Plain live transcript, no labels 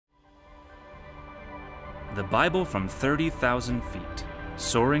The Bible from 30,000 feet,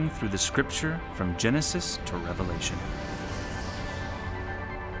 soaring through the Scripture from Genesis to Revelation.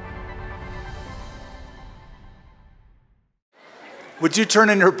 Would you turn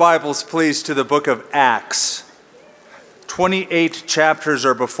in your Bibles, please, to the book of Acts? 28 chapters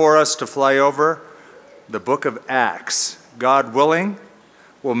are before us to fly over. The book of Acts. God willing,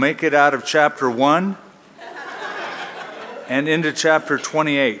 we'll make it out of chapter 1 and into chapter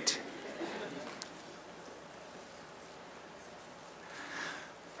 28.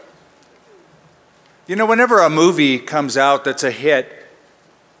 You know, whenever a movie comes out that's a hit,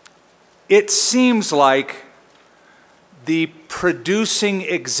 it seems like the producing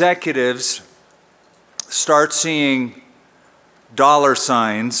executives start seeing dollar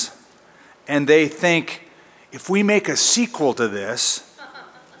signs and they think, if we make a sequel to this,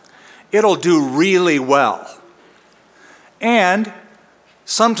 it'll do really well. And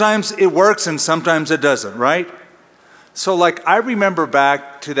sometimes it works and sometimes it doesn't, right? So like I remember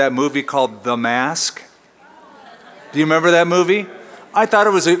back to that movie called The Mask. Do you remember that movie? I thought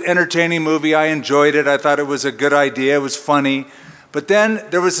it was an entertaining movie. I enjoyed it. I thought it was a good idea. It was funny. But then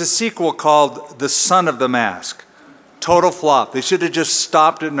there was a sequel called The Son of the Mask. Total flop. They should have just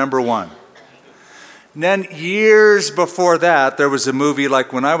stopped at number 1. And then years before that, there was a movie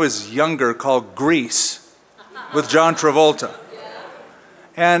like when I was younger called Grease with John Travolta.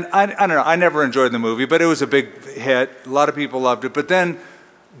 And I don't know, I never enjoyed the movie, but it was a big hit. A lot of people loved it. But then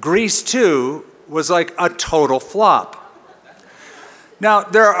Grease 2 was like a total flop. Now,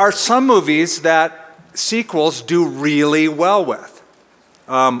 there are some movies that sequels do really well with.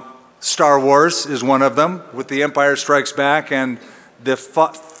 Star Wars is one of them, with The Empire Strikes Back and the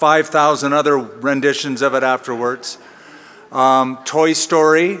 5,000 other renditions of it afterwards. Toy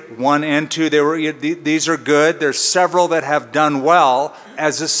Story 1 and 2, these are good. There's several that have done well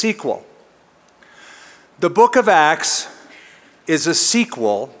as a sequel. The book of Acts is a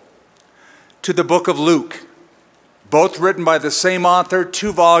sequel to the book of Luke, both written by the same author,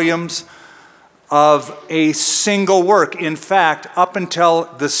 2 volumes of a single work. In fact, up until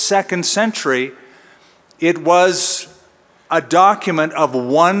the 2nd century, it was a document of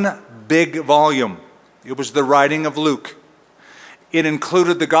one big volume. It was the writing of Luke. It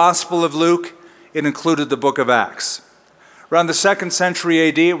included the Gospel of Luke. It included the book of Acts. Around the 2nd century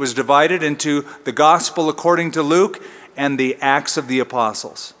AD, it was divided into the Gospel according to Luke and the Acts of the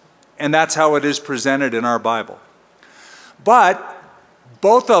Apostles. And that's how it is presented in our Bible. But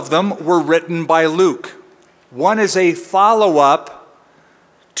both of them were written by Luke. One is a follow-up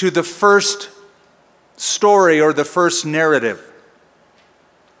to the first story or the first narrative.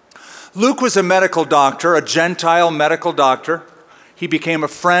 Luke was a medical doctor, a Gentile medical doctor. He became a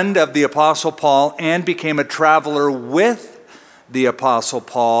friend of the Apostle Paul and became a traveler with the Apostle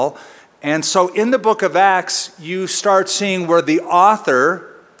Paul. And so in the book of Acts, you start seeing where the author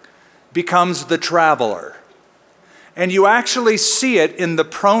becomes the traveler. And you actually see it in the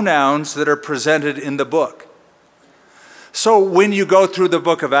pronouns that are presented in the book. So when you go through the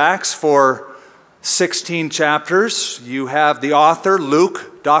book of Acts for 16 chapters, you have the author,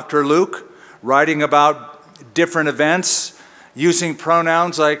 Luke, Dr. Luke, writing about different events, using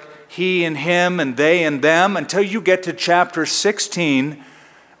pronouns like he and him and they and them, until you get to chapter 16,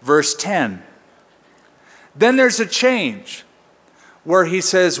 verse 10. Then there's a change where he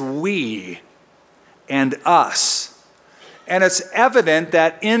says we and us. And it's evident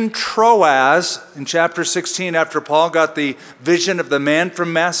that in Troas, in chapter 16, after Paul got the vision of the man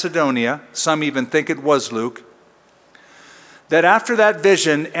from Macedonia, some even think it was Luke, that after that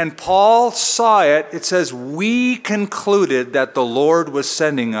vision, and Paul saw it, it says, we concluded that the Lord was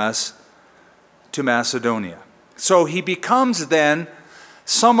sending us to Macedonia. So he becomes then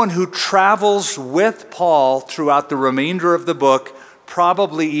someone who travels with Paul throughout the remainder of the book,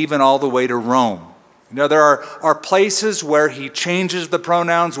 probably even all the way to Rome. You know, there are places where he changes the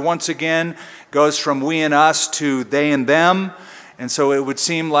pronouns once again, goes from we and us to they and them. And so it would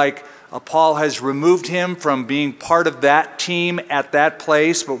seem like Paul has removed him from being part of that team at that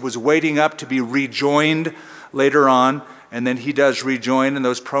place, but was waiting up to be rejoined later on. And then he does rejoin and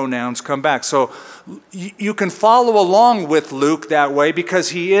those pronouns come back. So you can follow along with Luke that way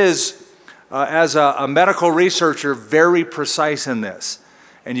because he is, as a medical researcher, very precise in this.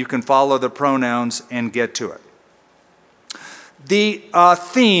 And you can follow the pronouns and get to it. The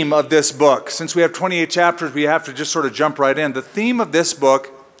theme of this book, since we have 28 chapters, we have to just sort of jump right in. The theme of this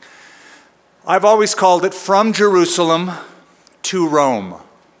book, I've always called it From Jerusalem to Rome.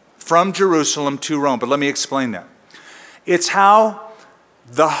 From Jerusalem to Rome. But let me explain that. It's how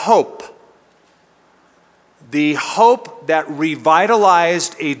the hope, the hope that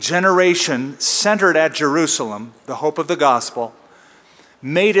revitalized a generation centered at Jerusalem, the hope of the gospel,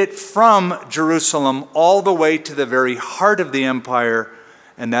 made it from Jerusalem all the way to the very heart of the empire,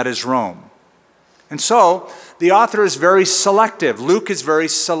 and that is Rome. And so, the author is very selective. Luke is very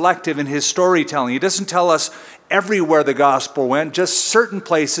selective in his storytelling. He doesn't tell us everywhere the gospel went, just certain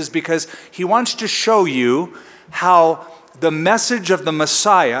places, because he wants to show you how the message of the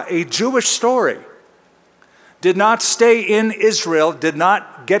Messiah, a Jewish story, did not stay in Israel, did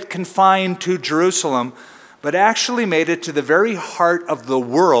not get confined to Jerusalem, but actually made it to the very heart of the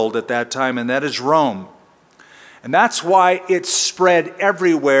world at that time, and that is Rome. And that's why it spread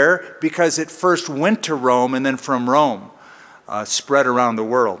everywhere, because it first went to Rome and then from Rome spread around the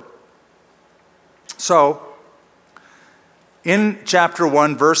world. So, in chapter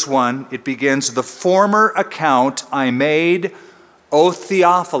 1, verse 1, it begins, "The former account I made, O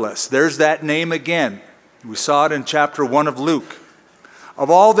Theophilus." There's that name again. We saw it in chapter 1 of Luke.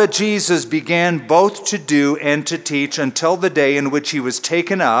 "Of all that Jesus began both to do and to teach until the day in which he was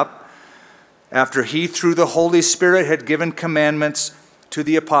taken up, after he, through the Holy Spirit, had given commandments to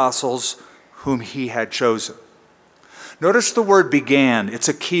the apostles whom he had chosen." Notice the word began. It's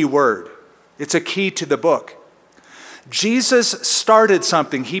a key word. It's a key to the book. Jesus started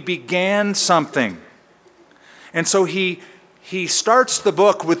something. He began something. And so he starts the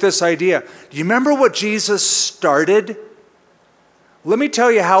book with this idea. Do you remember what Jesus started? Let me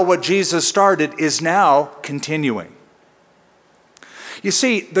tell you how what Jesus started is now continuing. You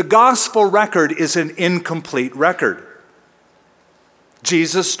see, the gospel record is an incomplete record.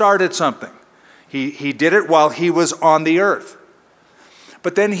 Jesus started something. He did it while he was on the earth.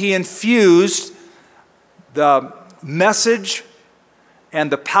 But then he infused the message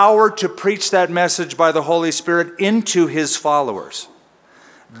and the power to preach that message by the Holy Spirit into his followers.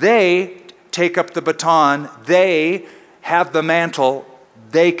 They take up the baton. They have the mantle.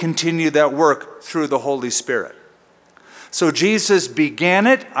 They continue that work through the Holy Spirit. So Jesus began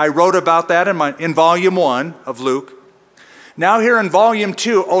it. I wrote about that in volume 1 of Luke. Now here in volume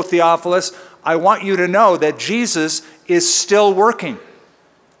 2, O Theophilus, I want you to know that Jesus is still working.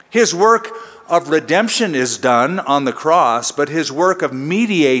 His work of redemption is done on the cross, but his work of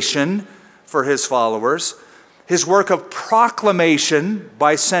mediation for his followers, his work of proclamation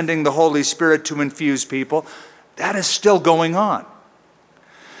by sending the Holy Spirit to infuse people, that is still going on.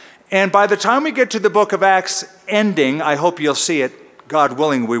 And by the time we get to the book of Acts ending, I hope you'll see it, God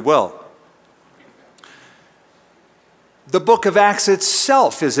willing we will. The book of Acts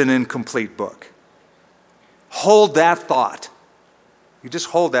itself is an incomplete book. Hold that thought. You just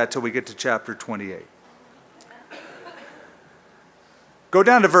hold that till we get to chapter 28. Go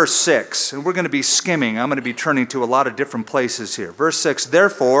down to verse 6, and we're going to be skimming. I'm going to be turning to a lot of different places here. Verse 6,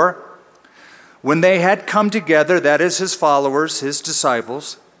 "Therefore, when they had come together," that is his followers, his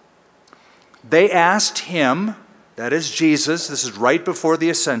disciples, "they asked him," that is Jesus, this is right before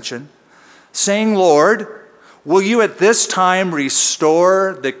the ascension, saying, "Lord, will you at this time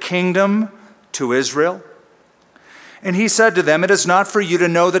restore the kingdom to Israel?" And he said to them, "It is not for you to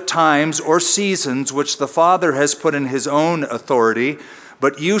know the times or seasons which the Father has put in his own authority,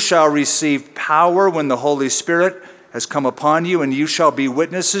 but you shall receive power when the Holy Spirit has come upon you, and you shall be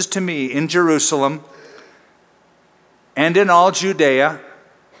witnesses to me in Jerusalem and in all Judea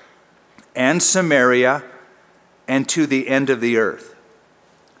and Samaria and to the end of the earth."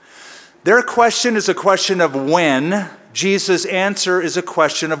 Their question is a question of when. Jesus' answer is a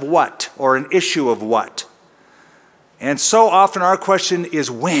question of what, or an issue of what. And so often our question is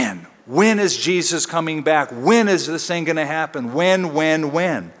when? When is Jesus coming back? When is this thing going to happen?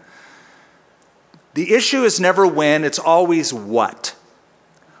 When? The issue is never when, it's always what.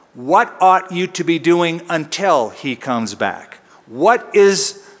 What ought you to be doing until he comes back? What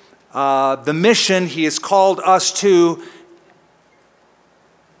is the mission he has called us to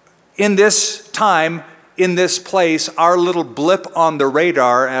in this time, in this place, our little blip on the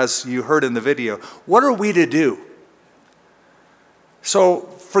radar, as you heard in the video? What are we to do? So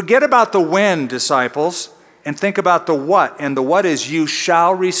forget about the when, disciples, and think about the what. And the what is, you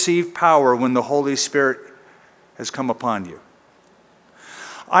shall receive power when the Holy Spirit has come upon you.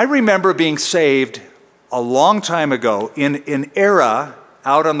 I remember being saved a long time ago in an era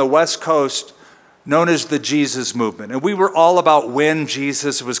out on the West Coast known as the Jesus movement. And we were all about when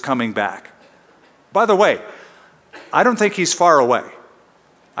Jesus was coming back. By the way, I don't think he's far away.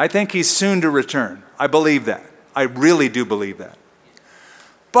 I think he's soon to return. I believe that. I really do believe that.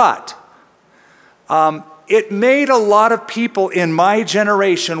 But it made a lot of people in my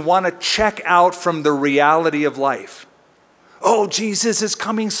generation want to check out from the reality of life. oh, Jesus is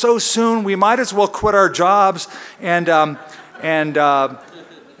coming so soon, we might as well quit our jobs and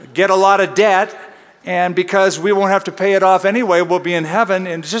get a lot of debt, and because we won't have to pay it off anyway, we'll be in heaven.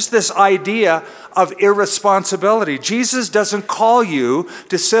 And just this idea of irresponsibility. Jesus doesn't call you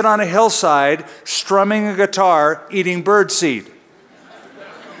to sit on a hillside strumming a guitar, eating birdseed.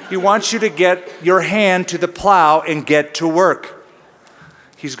 He wants you to get your hand to the plow and get to work.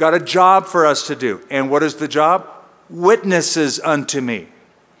 He's got a job for us to do. And what is the job? Witnesses unto me.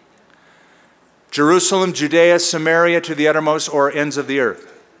 Jerusalem, Judea, Samaria, to the uttermost or ends of the earth.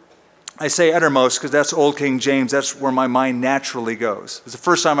 I say uttermost because that's Old King James. That's where my mind naturally goes. It's the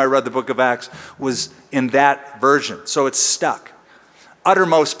first time I read the book of Acts was in that version. So it's stuck.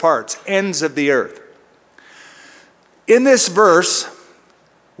 Uttermost parts, ends of the earth. In this verse,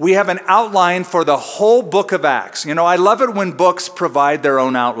 we have an outline for the whole book of Acts. You know, I love it when books provide their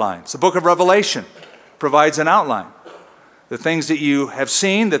own outlines. The book of Revelation provides an outline. The things that you have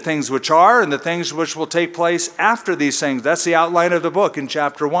seen, the things which are, and the things which will take place after these things. That's the outline of the book in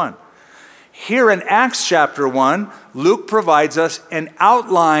chapter 1. Here in Acts chapter 1, Luke provides us an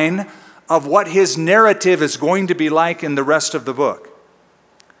outline of what his narrative is going to be like in the rest of the book.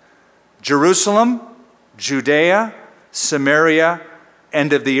 Jerusalem, Judea, Samaria,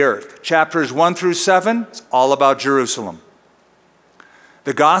 end of the earth. Chapters 1 through 7, it's all about Jerusalem.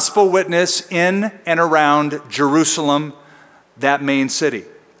 The gospel witness in and around Jerusalem, that main city.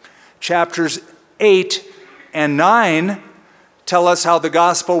 Chapters 8 and 9 tell us how the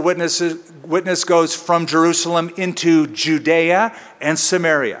gospel witness goes from Jerusalem into Judea and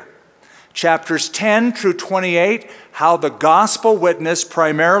Samaria. Chapters 10 through 28, how the gospel witness,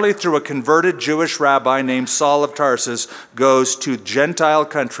 primarily through a converted Jewish rabbi named Saul of Tarsus, goes to Gentile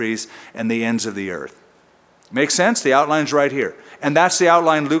countries and the ends of the earth. Make sense? The outline's right here. And that's the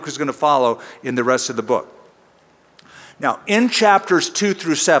outline Luke is going to follow in the rest of the book. Now, in chapters 2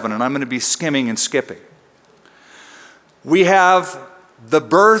 through 7, and I'm going to be skimming and skipping, we have the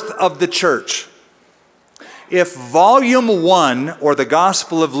birth of the church. If volume 1, or the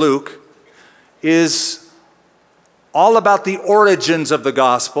Gospel of Luke, is all about the origins of the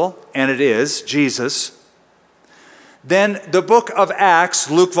gospel, and it is, Jesus, then the book of Acts,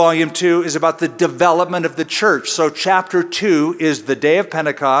 Luke volume 2, is about the development of the church. So chapter 2 is the day of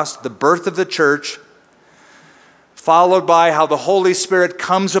Pentecost, the birth of the church, followed by how the Holy Spirit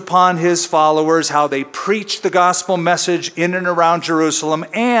comes upon his followers, how they preach the gospel message in and around Jerusalem,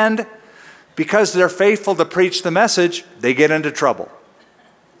 and because they're faithful to preach the message, they get into trouble.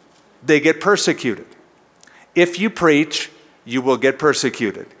 They get persecuted. If you preach, you will get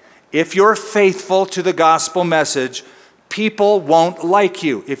persecuted. If you're faithful to the gospel message, people won't like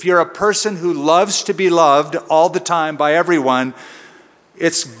you. If you're a person who loves to be loved all the time by everyone,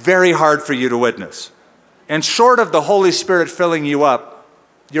 it's very hard for you to witness. And short of the Holy Spirit filling you up,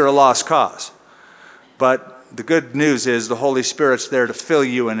 you're a lost cause. But the good news is the Holy Spirit's there to fill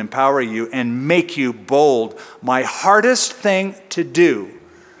you and empower you and make you bold. My hardest thing to do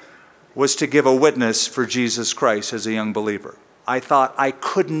was to give a witness for Jesus Christ as a young believer. I thought I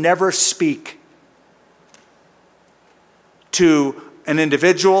could never speak to an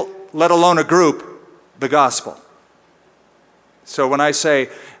individual, let alone a group, the gospel. So when I say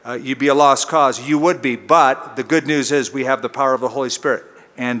you'd be a lost cause, you would be. But the good news is we have the power of the Holy Spirit,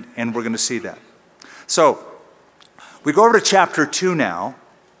 and we're going to see that. So we go over to chapter 2 now,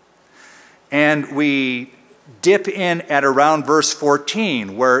 and we dip in at around verse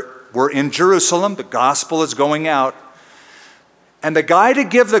 14, where we're in Jerusalem. The gospel is going out. And the guy to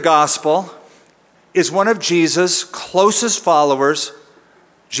give the gospel is one of Jesus' closest followers.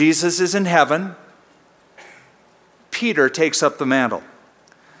 Jesus is in heaven. Peter takes up the mantle.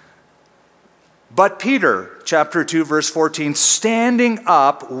 But Peter, chapter 2, verse 14, standing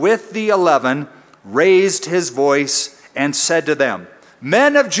up with the 11, raised his voice and said to them,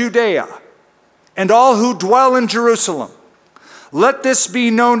 Men of Judea, and all who dwell in Jerusalem, let this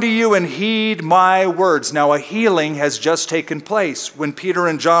be known to you and heed my words. Now a healing has just taken place. When Peter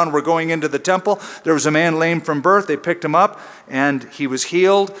and John were going into the temple, there was a man lame from birth. They picked him up and he was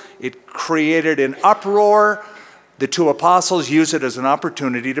healed. It created an uproar. The two apostles used it as an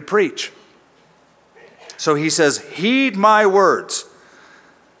opportunity to preach. So he says, heed my words.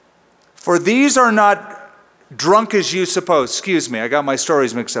 For these are not drunk as you suppose. Excuse me, I got my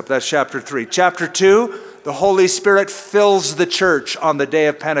stories mixed up. That's chapter 3. Chapter 2, the Holy Spirit fills the church on the day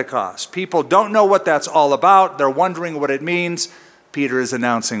of Pentecost. People don't know what that's all about. They're wondering what it means. Peter is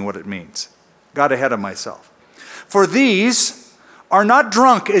announcing what it means. Got ahead of myself. For these are not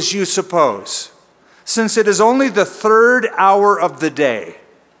drunk as you suppose, since it is only the 3rd hour of the day.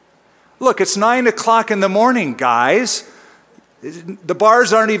 Look, it's 9 o'clock in the morning, guys. The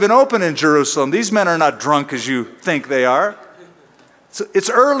bars aren't even open in Jerusalem. These men are not drunk as you think they are. It's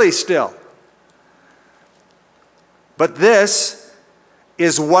early still. But this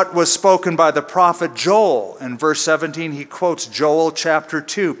is what was spoken by the prophet Joel. In verse 17, he quotes Joel chapter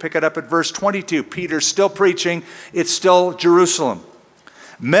 2. Pick it up at verse 22. Peter's still preaching. It's still Jerusalem.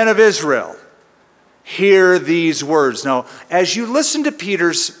 Men of Israel, hear these words. Now, as you listen to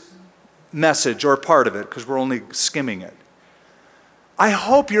Peter's message, or part of it, because we're only skimming it, I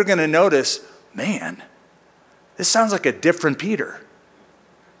hope you're going to notice, man, this sounds like a different Peter.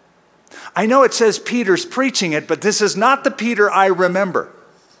 I know it says Peter's preaching it, but this is not the Peter I remember.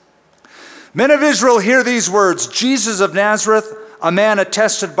 Men of Israel, hear these words. Jesus of Nazareth, a man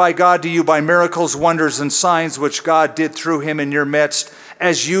attested by God to you by miracles, wonders, and signs which God did through him in your midst,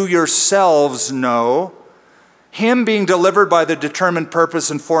 as you yourselves know. Him being delivered by the determined purpose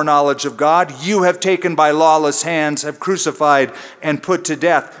and foreknowledge of God, you have taken by lawless hands, have crucified and put to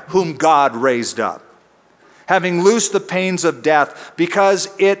death, whom God raised up, having loosed the pains of death, because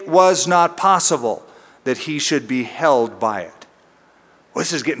it was not possible that he should be held by it. Well,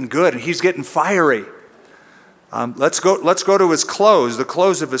 this is getting good. He's getting fiery. Let's go to his close, the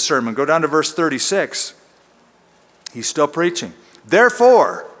close of his sermon. Go down to verse 36. He's still preaching.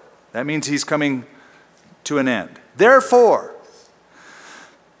 Therefore, that means he's coming to an end. Therefore,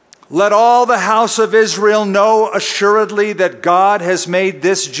 let all the house of Israel know assuredly that God has made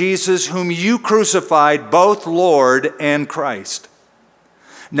this Jesus whom you crucified both Lord and Christ.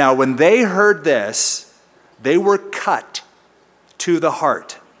 Now, when they heard this, they were cut to the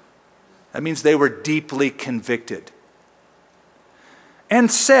heart. That means they were deeply convicted.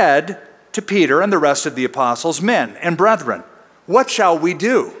 And said to Peter and the rest of the apostles, men and brethren, what shall we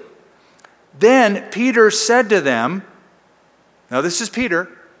do? Then Peter said to them, now this is Peter.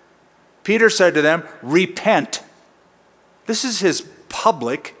 Peter said to them, repent. This is his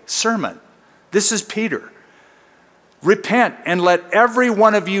public sermon. This is Peter. Repent and let every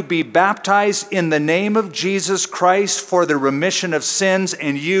one of you be baptized in the name of Jesus Christ for the remission of sins,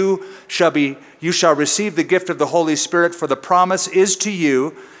 and you shall receive the gift of the Holy Spirit, for the promise is to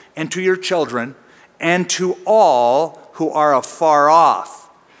you and to your children and to all who are afar off,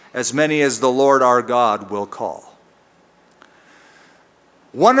 as many as the Lord our God will call.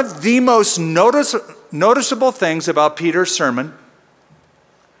 One of the most noticeable things about Peter's sermon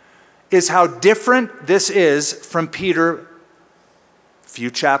is how different this is from Peter a few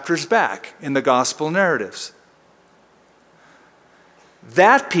chapters back in the gospel narratives.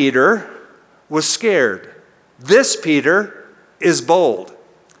 That Peter was scared. This Peter is bold.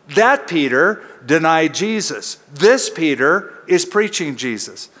 That Peter denied Jesus. This Peter is preaching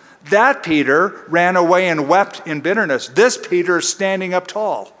Jesus. That Peter ran away and wept in bitterness. This Peter is standing up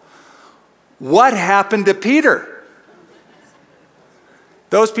tall. What happened to Peter?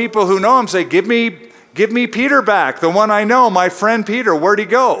 Those people who know him say, give me Peter back, the one I know, my friend Peter. Where'd he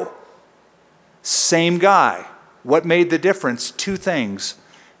go? Same guy. What made the difference? Two things.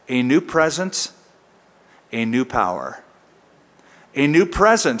 A new presence, a new power. A new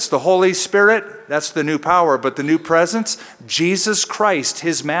presence, the Holy Spirit, that's the new power. But the new presence, Jesus Christ,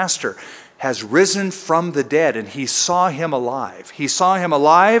 his master, has risen from the dead, and he saw him alive. He saw him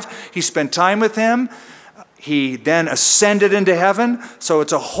alive. He spent time with him. He then ascended into heaven. So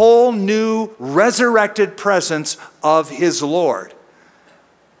it's a whole new resurrected presence of his Lord.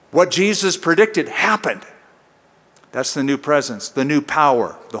 What Jesus predicted happened. That's the new presence, the new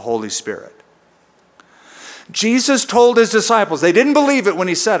power, the Holy Spirit. Jesus told his disciples, they didn't believe it when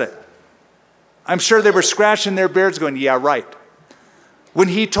he said it. I'm sure they were scratching their beards going, yeah, right. When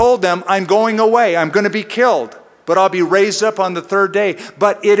he told them, I'm going away, I'm going to be killed, but I'll be raised up on the third day.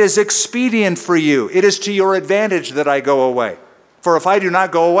 But it is expedient for you. It is to your advantage that I go away. For if I do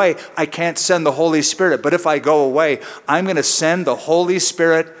not go away, I can't send the Holy Spirit. But if I go away, I'm going to send the Holy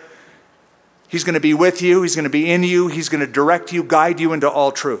Spirit. He's going to be with you. He's going to be in you. He's going to direct you, guide you into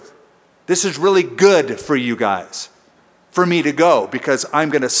all truth. This is really good for you guys, for me to go, because I'm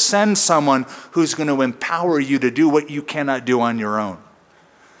going to send someone who's going to empower you to do what you cannot do on your own.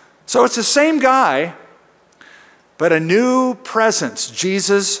 So it's the same guy, but a new presence.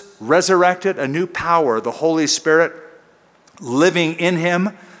 Jesus resurrected, a new power, the Holy Spirit living in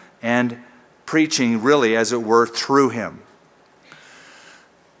him and preaching, really, as it were, through him.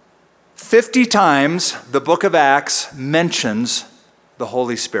 50 times the book of Acts mentions the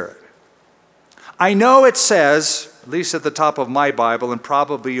Holy Spirit. I know it says, at least at the top of my Bible and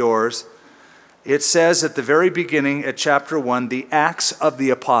probably yours, it says at the very beginning at chapter 1, the Acts of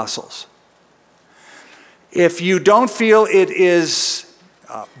the Apostles. If you don't feel it is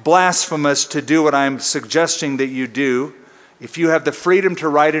blasphemous to do what I'm suggesting that you do, if you have the freedom to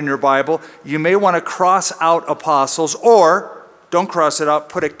write in your Bible, you may want to cross out apostles, or don't cross it out,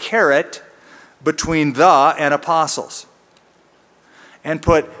 put a caret between the and apostles. And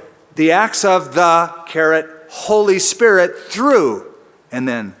put the Acts of the caret Holy Spirit through, and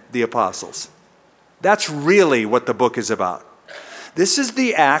then the apostles. That's really what the book is about. This is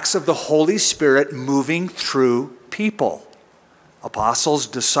the acts of the Holy Spirit moving through people. Apostles,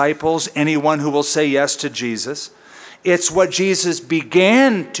 disciples, anyone who will say yes to Jesus. It's what Jesus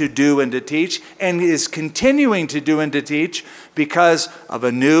began to do and to teach, and is continuing to do and to teach, because of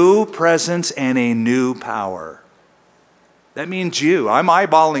a new presence and a new power. That means you. I'm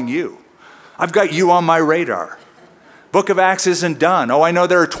eyeballing you. I've got you on my radar. Book of Acts isn't done. Oh, I know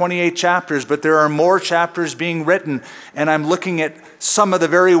there are 28 chapters, but there are more chapters being written, and I'm looking at some of the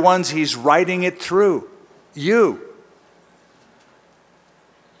very ones he's writing it through. You.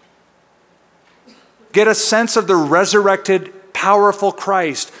 Get a sense of the resurrected, powerful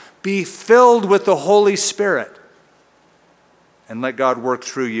Christ. Be filled with the Holy Spirit, and let God work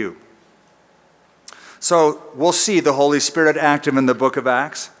through you. So we'll see the Holy Spirit active in the book of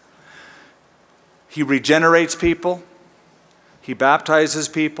Acts. He regenerates people. He baptizes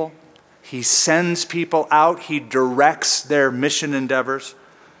people. He sends people out. He directs their mission endeavors.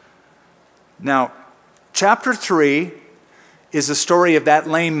 Now, chapter 3 is the story of that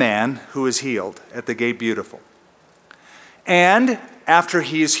lame man who is healed at the Gate Beautiful. And after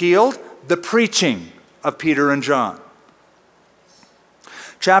he is healed, the preaching of Peter and John.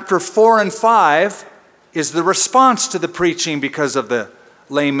 Chapter 4 and 5 is the response to the preaching because of the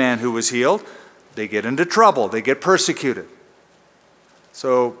lame man who was healed. They get into trouble. They get persecuted.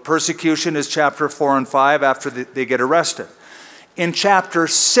 So persecution is chapter 4 and 5 after they get arrested. In chapter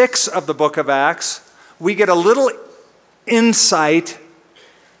 6 of the book of Acts, we get a little insight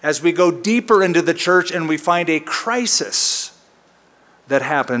as we go deeper into the church, and we find a crisis that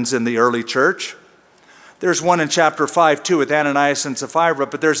happens in the early church. There's one in chapter 5 too with Ananias and Sapphira,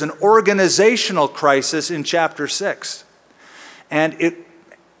 but there's an organizational crisis in chapter 6. And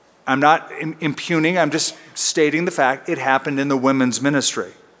I'm not impugning, I'm just stating the fact it happened in the women's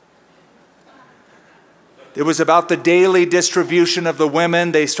ministry. It was about the daily distribution of the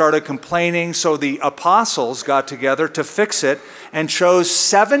women. They started complaining, so the apostles got together to fix it and chose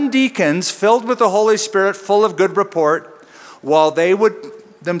 7 deacons filled with the Holy Spirit, full of good report, while they would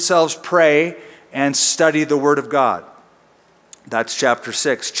themselves pray and study the Word of God. That's chapter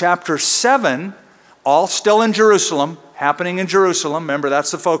 6. Chapter 7, all still in Jerusalem, happening in Jerusalem. Remember,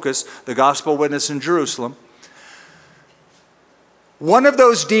 that's the focus, the gospel witness in Jerusalem. One of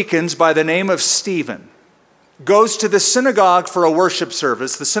those deacons, by the name of Stephen, goes to the synagogue for a worship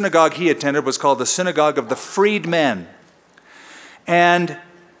service. The synagogue he attended was called the Synagogue of the Freedmen. And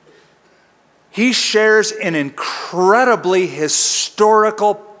he shares an incredibly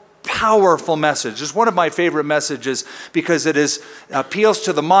historical, powerful message. It's one of my favorite messages because it appeals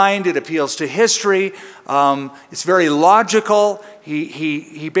to the mind, it appeals to history. It's very logical.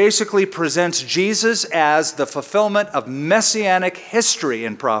 He basically presents Jesus as the fulfillment of messianic history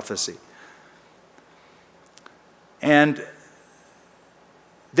and prophecy. And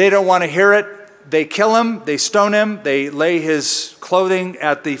they don't want to hear it. They kill him, they stone him, they lay his clothing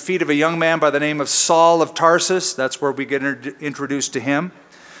at the feet of a young man by the name of Saul of Tarsus. That's where we get introduced to him.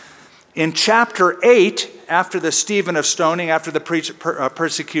 In chapter 8, after the Stephen of stoning, after the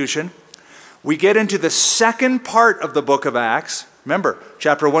persecution, we get into the second part of the book of Acts. Remember,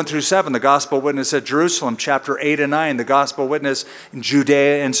 chapter 1 through 7, the gospel witness at Jerusalem. Chapter 8 and 9, the gospel witness in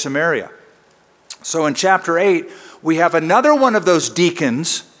Judea and Samaria. So in chapter 8, we have another one of those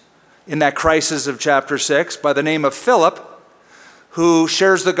deacons in that crisis of chapter 6 by the name of Philip, who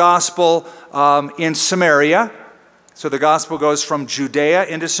shares the gospel in Samaria. So the gospel goes from Judea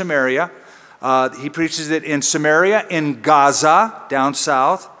into Samaria. He preaches it in Samaria, in Gaza, down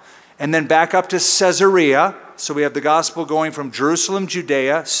south, and then back up to Caesarea. So we have the gospel going from Jerusalem,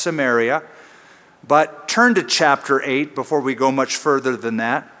 Judea, Samaria. But turn to chapter 8 before we go much further than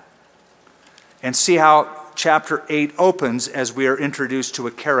that, and see how chapter 8 opens as we are introduced to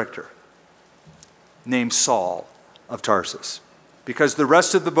a character named Saul of Tarsus. Because the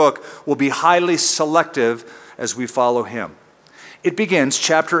rest of the book will be highly selective as we follow him. It begins,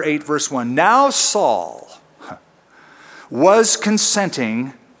 chapter 8, verse 1. Now Saul was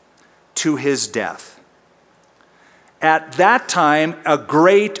consenting to his death. At that time, a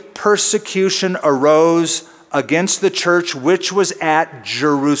great persecution arose against the church which was at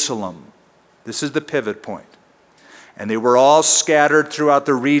Jerusalem. This is the pivot point. And they were all scattered throughout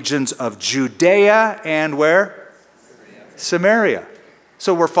the regions of Judea and where? Samaria.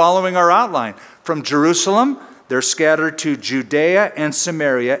 So we're following our outline. From Jerusalem, they're scattered to Judea and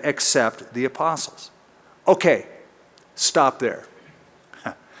Samaria except the apostles. Okay, stop there.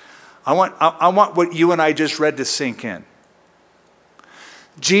 I want what you and I just read to sink in.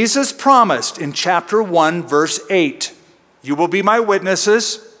 Jesus promised in chapter 1, verse 8, you will be my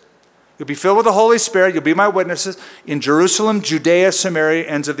witnesses. You'll be filled with the Holy Spirit. You'll be my witnesses in Jerusalem, Judea, Samaria,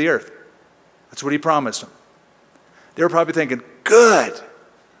 ends of the earth. That's what he promised them. They were probably thinking, good,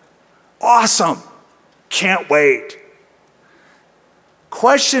 awesome, can't wait.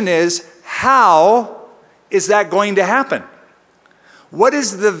 Question is, how is that going to happen? What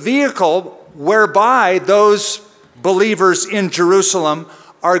is the vehicle whereby those believers in Jerusalem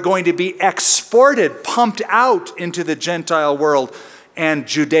are going to be exported, pumped out into the Gentile world and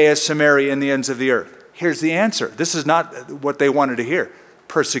Judea, Samaria, and the ends of the earth? Here's the answer. This is not what they wanted to hear.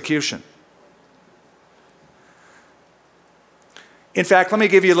 Persecution. In fact, let me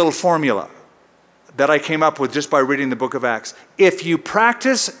give you a little formula that I came up with just by reading the book of Acts. If you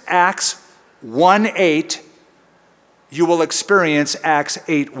practice Acts 1:8, you will experience Acts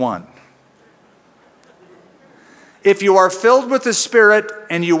 8:1. If you are filled with the Spirit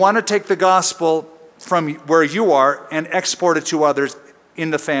and you want to take the gospel from where you are and export it to others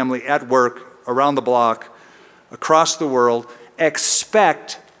in the family, at work, around the block, across the world,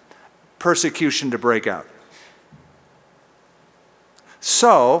 expect persecution to break out.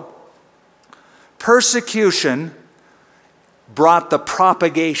 So, persecution brought the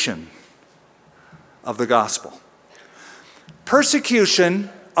propagation of the gospel.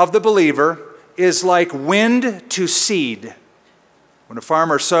 Persecution of the believer is like wind to seed. When a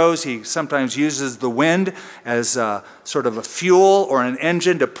farmer sows, he sometimes uses the wind as sort of a fuel or an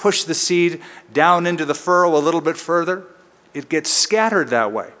engine to push the seed down into the furrow a little bit further. It gets scattered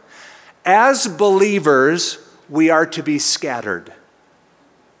that way. As believers, we are to be scattered.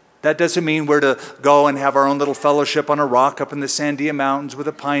 That doesn't mean we're to go and have our own little fellowship on a rock up in the Sandia Mountains with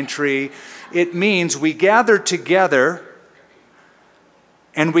a pine tree. It means we gather together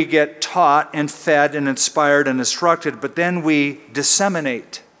and we get taught and fed and inspired and instructed, but then we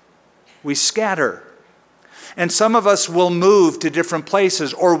disseminate. We scatter. And some of us will move to different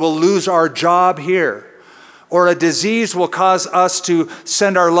places, or we'll lose our job here. Or a disease will cause us to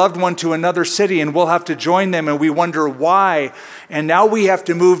send our loved one to another city and we'll have to join them and we wonder why. And now we have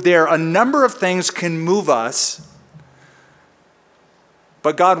to move there. A number of things can move us,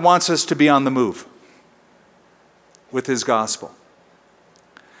 but God wants us to be on the move with his gospel.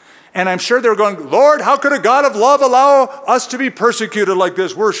 And I'm sure they're going, Lord, how could a God of love allow us to be persecuted like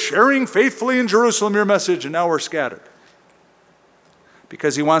this? We're sharing faithfully in Jerusalem your message and now we're scattered.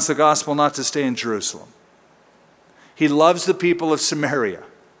 Because he wants the gospel not to stay in Jerusalem. He loves the people of Samaria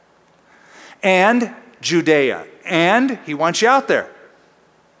and Judea, and he wants you out there.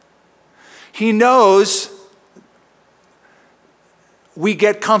 He knows we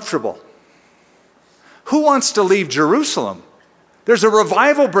get comfortable. Who wants to leave Jerusalem? There's a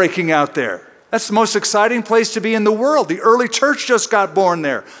revival breaking out there. That's the most exciting place to be in the world. The early church just got born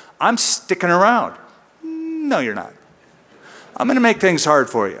there. I'm sticking around. No, you're not. I'm going to make things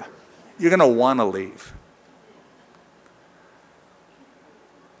hard for you. You're going to want to leave.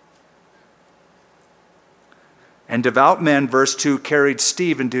 And devout men, verse 2, carried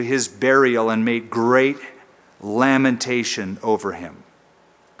Stephen to his burial and made great lamentation over him.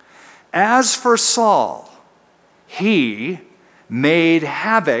 As for Saul, he made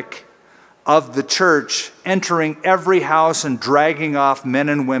havoc of the church, entering every house and dragging off men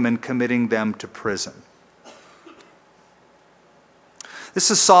and women, committing them to prison.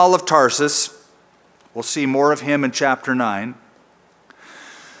 This is Saul of Tarsus. We'll see more of him in chapter 9.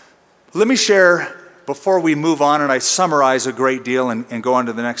 Let me share, before we move on and I summarize a great deal and go on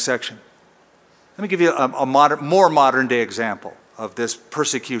to the next section, let me give you a more modern day example of this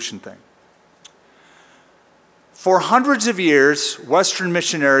persecution thing. For hundreds of years, Western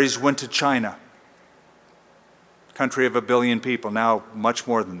missionaries went to China, a country of 1 billion people, now much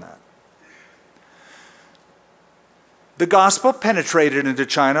more than that. The gospel penetrated into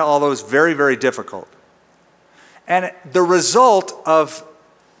China, although it was very, very difficult. And the result of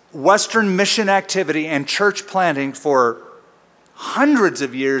Western mission activity and church planting for hundreds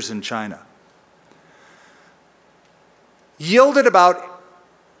of years in China yielded about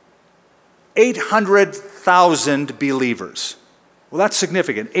 800,000 believers. Well, that's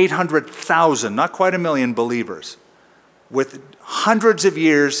significant. 800,000, not quite 1 million believers, with hundreds of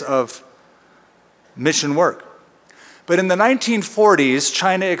years of mission work. But in the 1940s,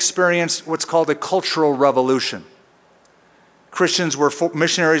 China experienced what's called a cultural revolution.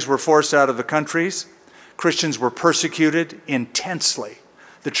 Missionaries were forced out of the countries. Christians were persecuted intensely.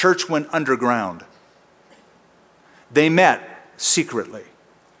 The church went underground. They met secretly.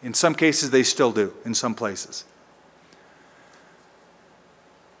 In some cases, they still do, in some places.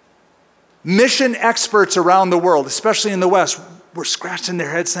 Mission experts around the world, especially in the West, were scratching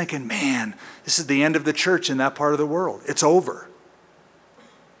their heads thinking, man, this is the end of the church in that part of the world. It's over.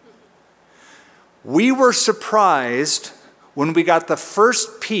 We were surprised when we got the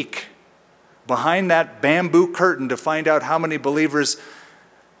first peek behind that bamboo curtain to find out how many believers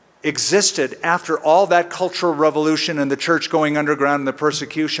existed after all that cultural revolution and the church going underground and the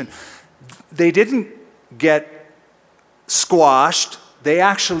persecution. They didn't get squashed. They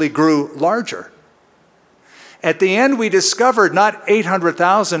actually grew larger. At the end, we discovered not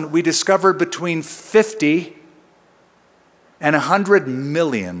 800,000, we discovered between 50 and 100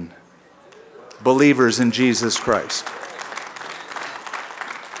 million believers in Jesus Christ.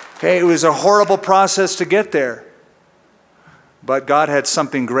 Okay, it was a horrible process to get there, but God had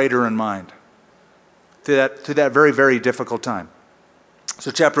something greater in mind to that very, very difficult time.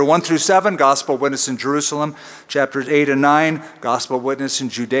 So chapter 1 through 7, gospel witness in Jerusalem. Chapters 8 and 9, gospel witness in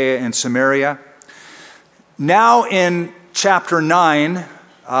Judea and Samaria. Now in chapter 9,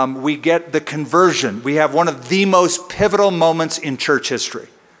 we get the conversion. We have one of the most pivotal moments in church history.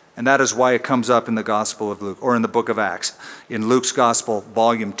 And that is why it comes up in the Gospel of Luke, or in the book of Acts, in Luke's Gospel,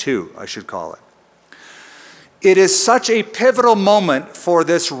 volume 2, I should call it. It is such a pivotal moment for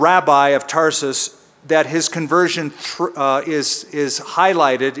this rabbi of Tarsus that his conversion is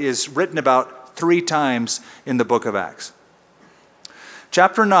highlighted, is written about 3 times in the book of Acts.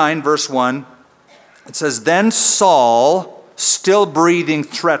 Chapter 9, verse 1, it says, "Then Saul, still breathing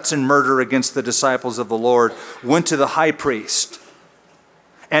threats and murder against the disciples of the Lord, went to the high priest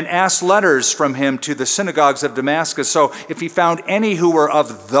and asked letters from him to the synagogues of Damascus. So if he found any who were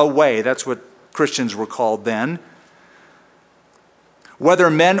of the way," that's what Christians were called then, "whether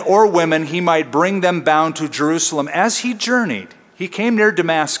men or women, he might bring them bound to Jerusalem. As he journeyed, he came near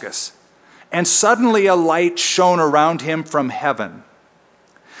Damascus, and suddenly a light shone around him from heaven.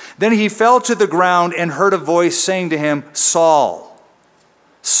 Then he fell to the ground and heard a voice saying to him, 'Saul,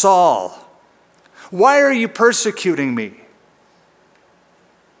 Saul, why are you persecuting me?'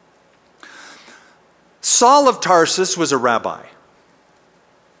 Saul of Tarsus was a rabbi.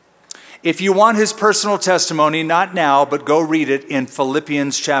 If you want his personal testimony, not now, but go read it in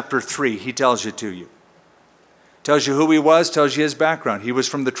Philippians chapter 3. He tells it to you. Tells you who he was, tells you his background. He was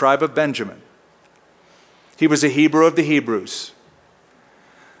from the tribe of Benjamin. He was a Hebrew of the Hebrews.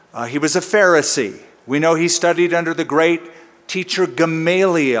 He was a Pharisee. We know he studied under the great teacher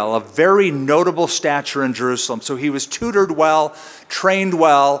Gamaliel, a very notable stature in Jerusalem. So he was tutored well, trained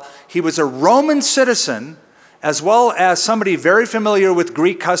well. He was a Roman citizen, as well as somebody very familiar with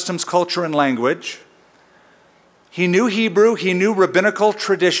Greek customs, culture, and language. He knew Hebrew. He knew rabbinical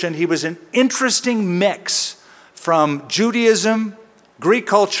tradition. He was an interesting mix from Judaism, Greek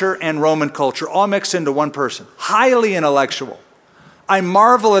culture, and Roman culture, all mixed into one person. Highly intellectual. I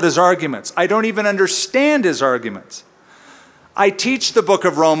marvel at his arguments. I don't even understand his arguments. I teach the book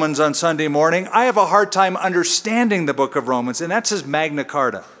of Romans on Sunday morning. I have a hard time understanding the book of Romans, and that's his Magna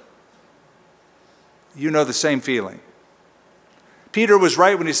Carta. You know the same feeling. Peter was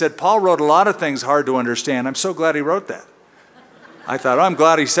right when he said, Paul wrote a lot of things hard to understand. I'm so glad he wrote that. I thought, I'm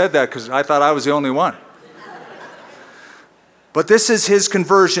glad he said that because I thought I was the only one. But this is his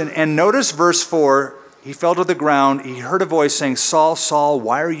conversion. And notice verse 4, he fell to the ground. He heard a voice saying, Saul, Saul,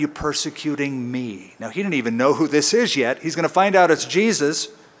 why are you persecuting me? Now, he didn't even know who this is yet. He's going to find out it's Jesus.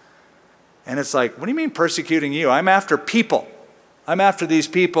 And it's like, what do you mean persecuting you? I'm after people. I'm after these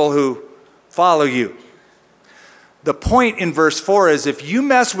people who follow you. The point in verse 4 is if you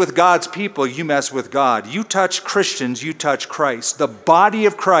mess with God's people, you mess with God. You touch Christians, you touch Christ. The body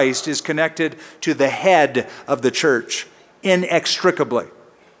of Christ is connected to the head of the church inextricably.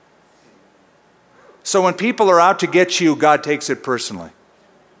 So when people are out to get you, God takes it personally.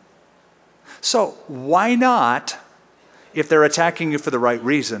 So why not, if they're attacking you for the right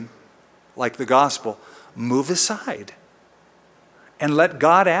reason, like the gospel, move aside and let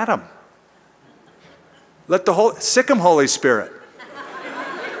God at them. Sick him, Holy Spirit.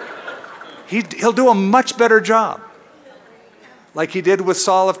 He'll do a much better job, like he did with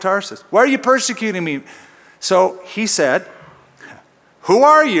Saul of Tarsus. Why are you persecuting me? So he said, who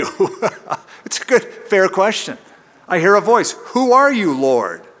are you? It's a good, fair question. I hear a voice. Who are you,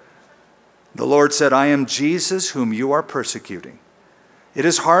 Lord? The Lord said, I am Jesus whom you are persecuting. It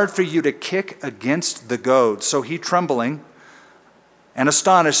is hard for you to kick against the goads. So he, trembling and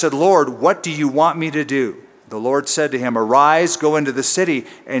astonished, said, Lord, what do you want me to do? The Lord said to him, arise, go into the city,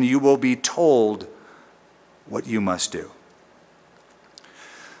 and you will be told what you must do.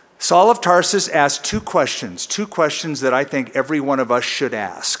 Saul of Tarsus asked two questions that I think every one of us should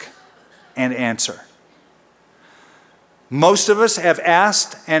ask and answer. Most of us have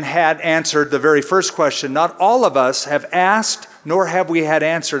asked and had answered the very first question. Not all of us have asked, nor have we had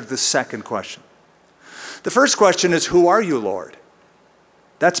answered the second question. The first question is, who are you, Lord?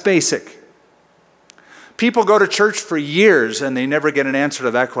 That's basic. People go to church for years and they never get an answer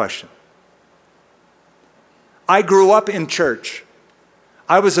to that question. I grew up in church.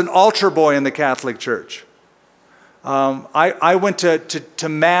 I was an altar boy in the Catholic Church. I went to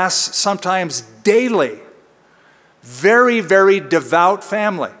Mass sometimes daily. Very, very devout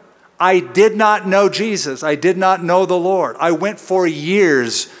family. I did not know Jesus. I did not know the Lord. I went for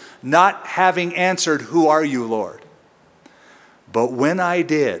years not having answered, who are you, Lord? But when I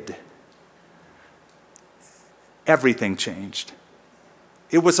did, everything changed.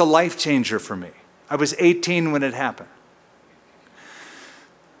 It was a life changer for me. I was 18 when it happened.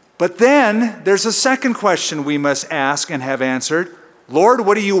 But then there's a second question we must ask and have answered. Lord,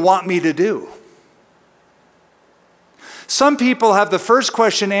 what do you want me to do? Some people have the first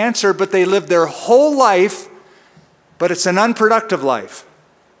question answered, but they live their whole life, but it's an unproductive life.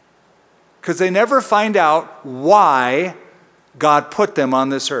 Because they never find out why God put them on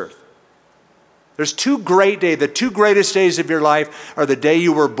this earth. There's two great days. The two greatest days of your life are the day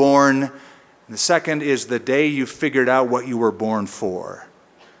you were born, and the second is the day you figured out what you were born for.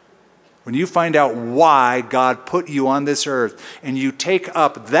 When you find out why God put you on this earth and you take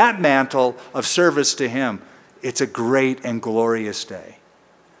up that mantle of service to Him, it's a great and glorious day.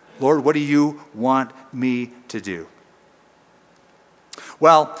 Lord, what do you want me to do?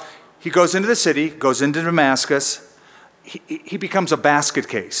 Well, he goes into the city, goes into Damascus. He becomes a basket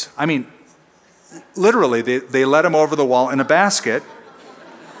case. I mean, literally, they let him over the wall in a basket.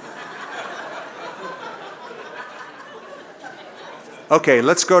 Okay,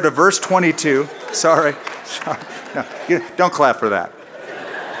 let's go to verse 22. Sorry. No, don't clap for that.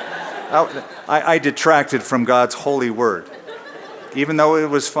 I detracted from God's holy word, even though it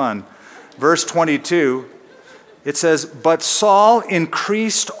was fun. Verse 22, it says, but Saul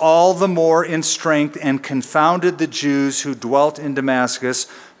increased all the more in strength and confounded the Jews who dwelt in Damascus,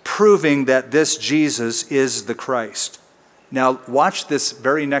 proving that this Jesus is the Christ. Now, watch this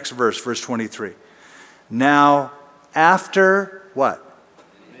very next verse, verse 23. Now, after what?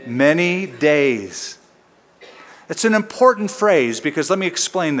 Many days. It's an important phrase because let me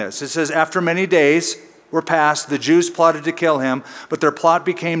explain this. It says, after many days were passed, the Jews plotted to kill him, but their plot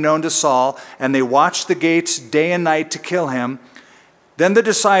became known to Saul, and they watched the gates day and night to kill him. Then the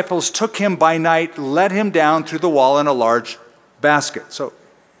disciples took him by night, let him down through the wall in a large basket. So,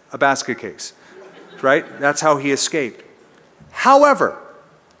 a basket case, right? That's how he escaped. However,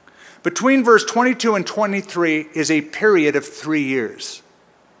 between verse 22 and 23 is a period of 3 years.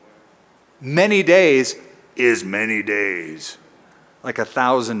 Many days is many days, like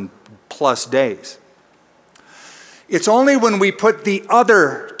 1,000+ days. It's only when we put the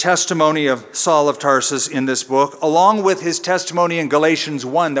other testimony of Saul of Tarsus in this book, along with his testimony in Galatians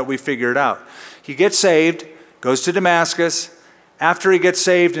 1, that we figure it out. He gets saved, goes to Damascus. After he gets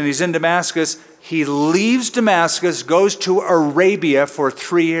saved and he's in Damascus, he leaves Damascus, goes to Arabia for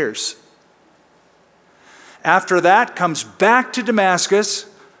 3 years. After that, comes back to Damascus,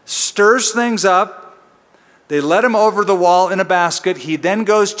 stirs things up. They let him over the wall in a basket. He then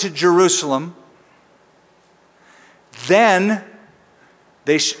goes to Jerusalem. Then,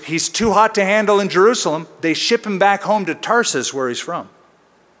 he's too hot to handle in Jerusalem. They ship him back home to Tarsus, where he's from.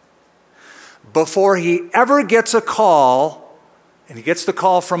 Before he ever gets a call, and he gets the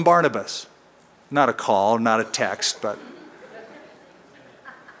call from Barnabas. Not a call, not a text, but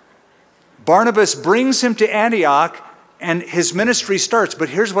Barnabas brings him to Antioch, and his ministry starts. But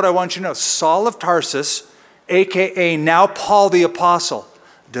here's what I want you to know. Saul of Tarsus, a.k.a. now Paul the Apostle,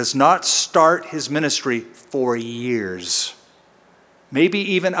 does not start his ministry for years. Maybe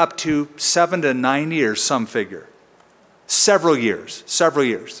even up to 7 to 9 years, some figure. Several years.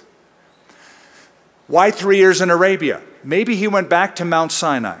 Why 3 years in Arabia? Maybe he went back to Mount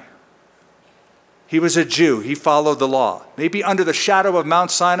Sinai. He was a Jew. He followed the law. Maybe under the shadow of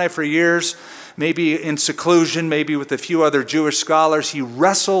Mount Sinai for years, maybe in seclusion, maybe with a few other Jewish scholars, he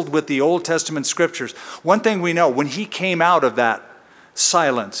wrestled with the Old Testament scriptures. One thing we know, when he came out of that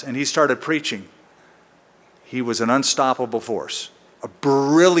silence and he started preaching, he was an unstoppable force, a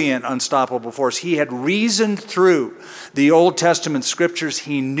brilliant unstoppable force. He had reasoned through the Old Testament scriptures.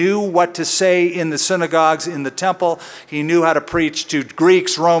 He knew what to say in the synagogues, in the temple. He knew how to preach to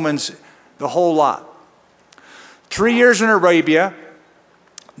Greeks, Romans, the whole lot. 3 years in Arabia,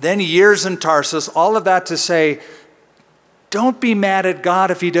 then years in Tarsus, all of that to say, don't be mad at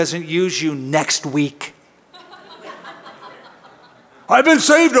God if he doesn't use you next week. I've been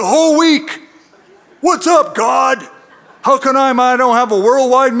saved a whole week. What's up, God? How can I don't have a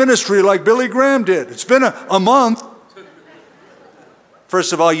worldwide ministry like Billy Graham did? It's been a month.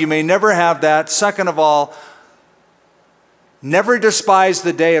 First of all, you may never have that. Second of all, never despise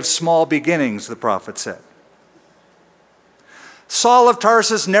the day of small beginnings, the prophet said. Saul of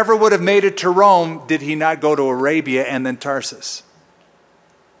Tarsus never would have made it to Rome did he not go to Arabia and then Tarsus.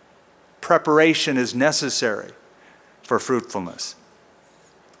 Preparation is necessary for fruitfulness.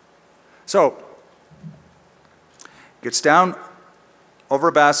 So, gets down over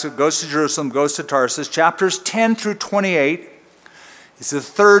a basket, goes to Jerusalem, goes to Tarsus. Chapters 10 through 28 is the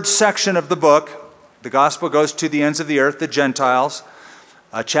third section of the book. The gospel goes to the ends of the earth, the Gentiles.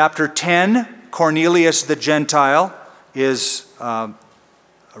 Chapter 10, Cornelius the Gentile is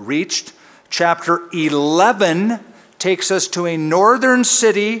reached. Chapter 11 takes us to a northern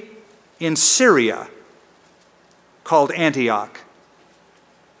city in Syria called Antioch.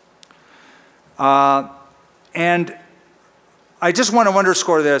 And I just want to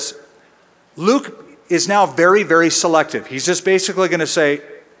underscore this. Luke is now very, very selective. He's just basically going to say,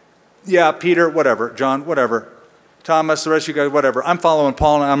 yeah, Peter, whatever, John, whatever, Thomas, the rest of you guys, whatever. I'm following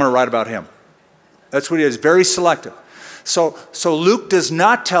Paul and I'm going to write about him. That's what he is, very selective. So Luke does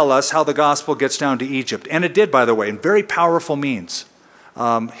not tell us how the gospel gets down to Egypt. And it did, by the way, in very powerful means.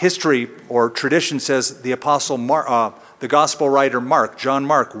 History or tradition says the apostle the gospel writer Mark, John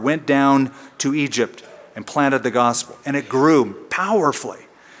Mark, went down to Egypt and planted the gospel. And it grew powerfully.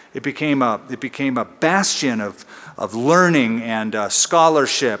 It became a bastion of learning and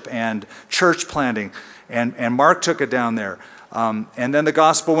scholarship and church planting. And Mark took it down there. And then the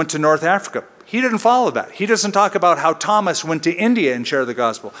gospel went to North Africa. He didn't follow that. He doesn't talk about how Thomas went to India and shared the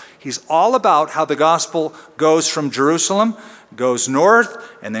gospel. He's all about how the gospel goes from Jerusalem, goes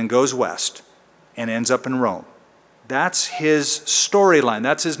north, and then goes west, and ends up in Rome. That's his storyline.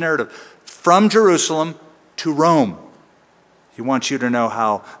 That's his narrative. From Jerusalem to Rome. He wants you to know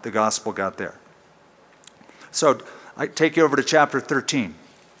how the gospel got there. So I take you over to chapter 13,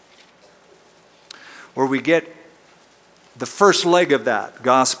 where we get the first leg of that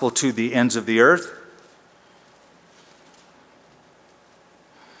gospel to the ends of the earth.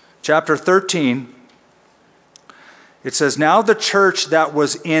 Chapter 13, it says, now the church that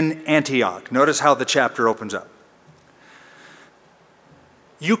was in Antioch. Notice how the chapter opens up.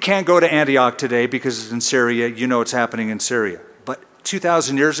 You can't go to Antioch today because it's in Syria. You know what's happening in Syria. But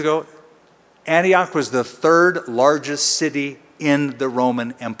 2,000 years ago, Antioch was the third largest city in the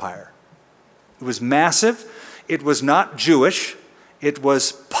Roman Empire. It was massive. It was not Jewish. It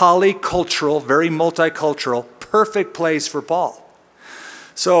was polycultural, very multicultural, perfect place for Paul.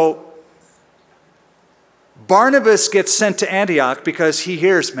 So Barnabas gets sent to Antioch because he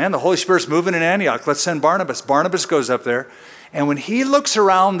hears, man, the Holy Spirit's moving in Antioch. Let's send Barnabas. Barnabas goes up there. And when he looks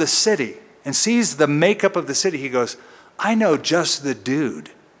around the city and sees the makeup of the city, he goes, I know just the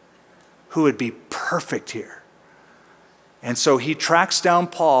dude who would be perfect here. And so he tracks down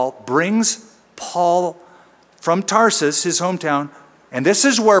Paul, brings Paul from Tarsus, his hometown, and this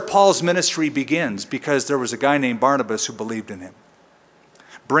is where Paul's ministry begins because there was a guy named Barnabas who believed in him.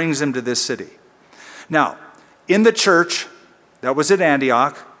 Brings him to this city. Now, in the church that was at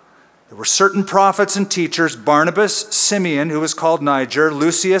Antioch, there were certain prophets and teachers, Barnabas, Simeon, who was called Niger,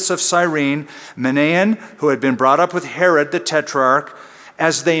 Lucius of Cyrene, Manaen, who had been brought up with Herod the Tetrarch,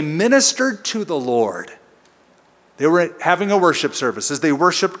 as they ministered to the Lord. They were having a worship service. As they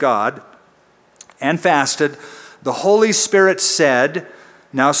worshiped God and fasted, the Holy Spirit said,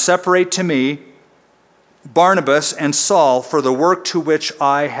 now separate to me Barnabas and Saul for the work to which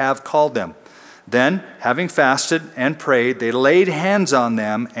I have called them. Then, having fasted and prayed, they laid hands on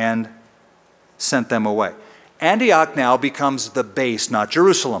them and sent them away. Antioch now becomes the base, not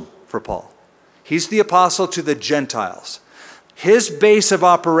Jerusalem, for Paul. He's the apostle to the Gentiles. His base of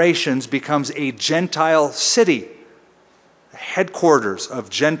operations becomes a Gentile city, headquarters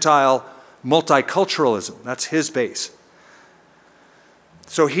of Gentile multiculturalism. That's his base.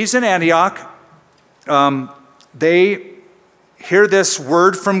 So he's in Antioch. They hear this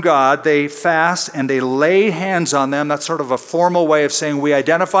word from God. They fast and they lay hands on them. That's sort of a formal way of saying we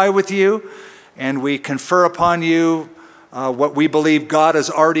identify with you and we confer upon you what we believe God has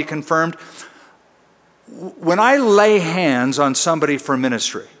already confirmed. When I lay hands on somebody for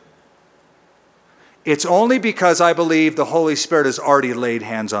ministry, it's only because I believe the Holy Spirit has already laid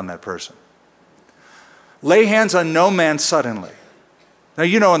hands on that person. Lay hands on no man suddenly. Now,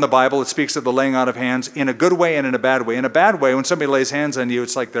 you know in the Bible it speaks of the laying out of hands in a good way and in a bad way. In a bad way, when somebody lays hands on you,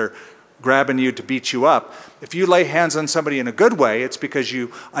 it's like they're grabbing you to beat you up. If you lay hands on somebody in a good way, it's because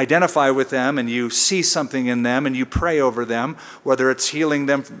you identify with them and you see something in them and you pray over them, whether it's healing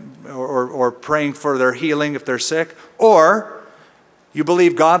them or praying for their healing if they're sick, or you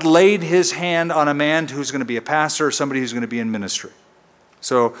believe God laid his hand on a man who's going to be a pastor or somebody who's going to be in ministry.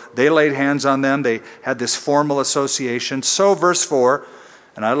 So they laid hands on them. They had this formal association. So verse 4,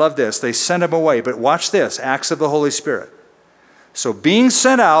 and I love this, they sent him away. But watch this, Acts of the Holy Spirit. So being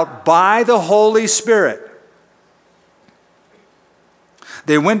sent out by the Holy Spirit,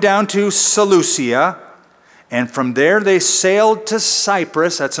 they went down to Seleucia, and from there they sailed to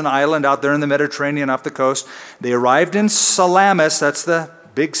Cyprus. That's an island out there in the Mediterranean off the coast. They arrived in Salamis, that's the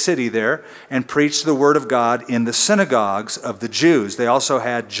big city there, and preached the word of God in the synagogues of the Jews. They also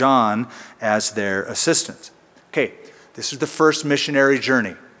had John as their assistant. Okay, this is the first missionary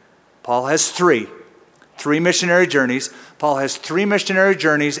journey. Paul has three missionary journeys. Paul has 3 missionary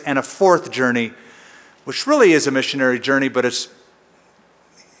journeys and a 4th journey, which really is a missionary journey, but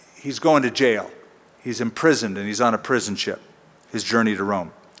he's going to jail. He's imprisoned and he's on a prison ship, his journey to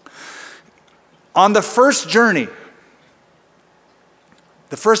Rome. On the first journey,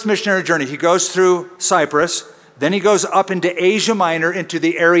 the first missionary journey, he goes through Cyprus, then he goes up into Asia Minor into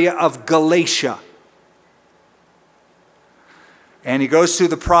the area of Galatia. And he goes through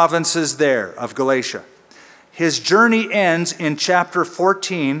the provinces there of Galatia. His journey ends in chapter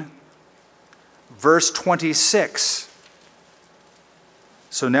 14, verse 26.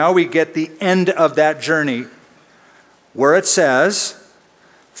 So now we get the end of that journey where it says,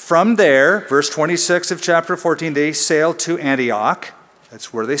 from there, verse 26 of chapter 14, they sailed to Antioch.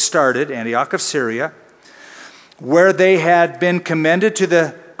 That's where they started, Antioch of Syria, where they had been commended to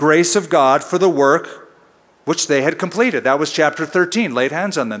the grace of God for the work which they had completed. That was chapter 13, laid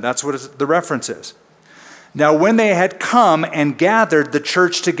hands on them. That's what the reference is. Now, when they had come and gathered the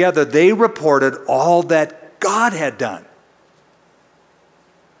church together, they reported all that God had done.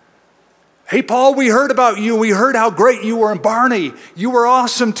 Hey, Paul, we heard about you. We heard how great you were in Barney. You were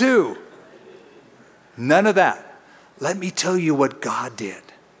awesome too. None of that. Let me tell you what God did.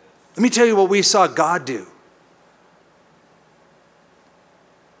 Let me tell you what we saw God do.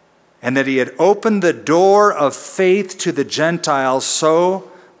 And that he had opened the door of faith to the Gentiles,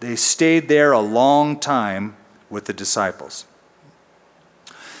 so they stayed there a long time with the disciples.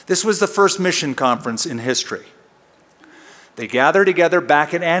 This was the first mission conference in history. They gather together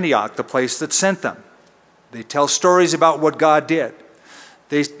back at Antioch, the place that sent them. They tell stories about what God did.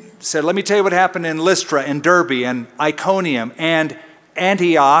 They said, let me tell you what happened in Lystra and Derbe and Iconium and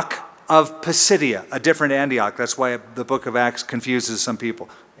Antioch of Pisidia, a different Antioch. That's why the book of Acts confuses some people.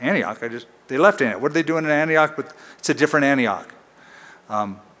 Antioch, they left Antioch. What are they doing in Antioch? But it's a different Antioch.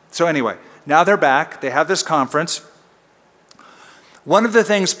 So anyway, now they're back. They have this conference. One of the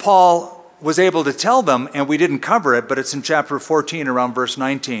things Paul was able to tell them, and we didn't cover it, but it's in chapter 14 around verse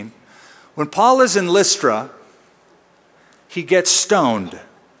 19. When Paul is in Lystra, he gets stoned.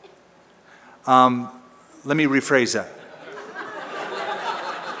 Let me rephrase that.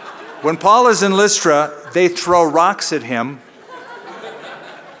 When Paul is in Lystra, they throw rocks at him,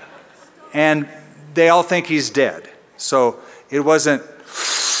 and they all think he's dead. So it wasn't,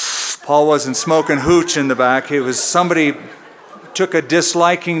 Paul wasn't smoking hooch in the back. It was somebody took a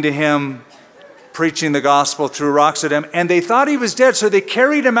disliking to him preaching the gospel, threw rocks at him, and they thought he was dead, so they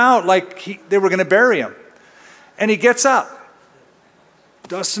carried him out like they were going to bury him. And he gets up,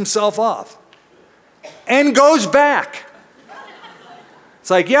 dusts himself off, and goes back. It's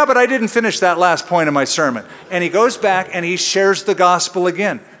like, yeah, but I didn't finish that last point of my sermon. And he goes back and he shares the gospel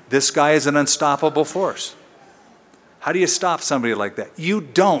again. This guy is an unstoppable force. How do you stop somebody like that? You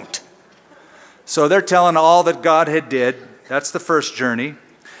don't. So they're telling all that God had did. That's the first journey.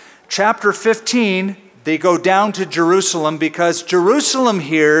 Chapter 15, they go down to Jerusalem because Jerusalem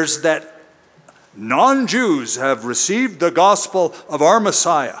hears that non-Jews have received the gospel of our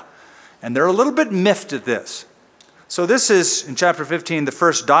Messiah. And they're a little bit miffed at this. So this is, in chapter 15, the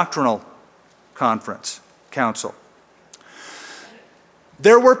first doctrinal council.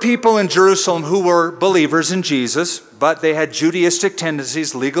 There were people in Jerusalem who were believers in Jesus, but they had Judaistic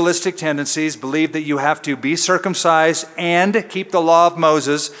tendencies, legalistic tendencies, believed that you have to be circumcised and keep the law of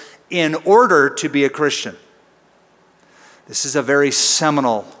Moses in order to be a Christian. This is a very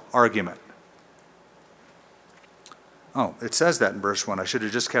seminal argument. Oh, it says that in verse 1. I should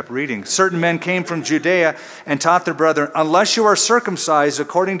have just kept reading. Certain men came from Judea and taught their brethren, unless you are circumcised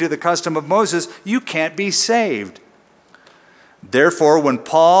according to the custom of Moses, you can't be saved. Therefore, when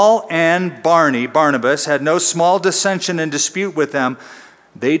Paul and Barnabas had no small dissension and dispute with them,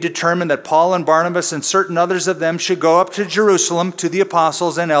 they determined that Paul and Barnabas and certain others of them should go up to Jerusalem to the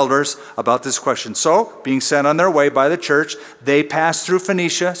apostles and elders about this question. So, being sent on their way by the church, they passed through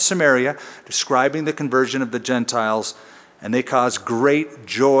Phoenicia, Samaria, describing the conversion of the Gentiles, and they caused great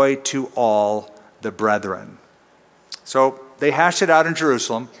joy to all the brethren. So, they hashed it out in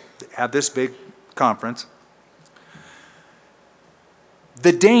Jerusalem, they had this big conference.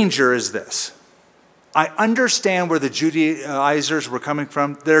 The danger is this. I understand where the Judaizers were coming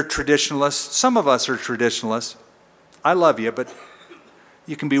from. They're traditionalists. Some of us are traditionalists. I love you, but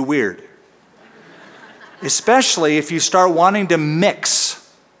you can be weird. Especially if you start wanting to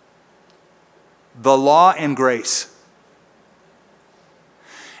mix the law and grace.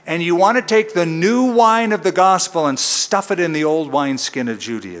 And you want to take the new wine of the gospel and stuff it in the old wineskin of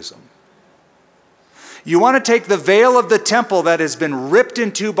Judaism. You want to take the veil of the temple that has been ripped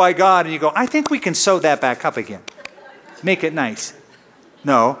in two by God and you go, I think we can sew that back up again. Make it nice.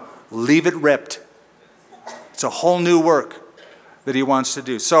 No, leave it ripped. It's a whole new work that he wants to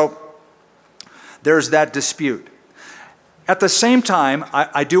do. So there's that dispute. At the same time,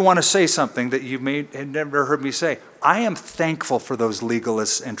 I do want to say something that you may have never heard me say. I am thankful for those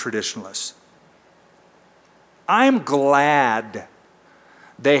legalists and traditionalists. I'm glad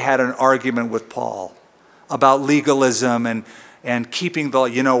they had an argument with Paul about legalism and keeping the,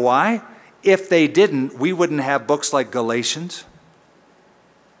 you know why? If they didn't, we wouldn't have books like Galatians,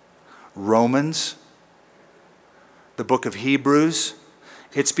 Romans, the book of Hebrews.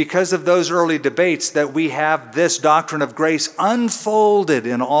 It's because of those early debates that we have this doctrine of grace unfolded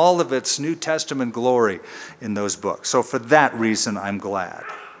in all of its New Testament glory in those books. So for that reason, I'm glad.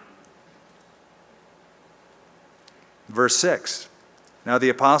 Verse 6. Now the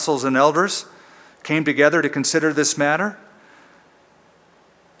apostles and elders came together to consider this matter.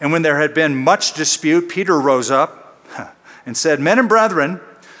 And when there had been much dispute, Peter rose up and said, Men and brethren,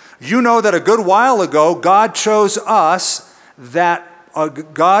 you know that a good while ago God chose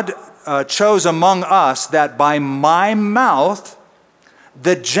among us that by my mouth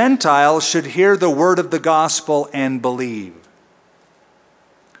the Gentiles should hear the word of the gospel and believe.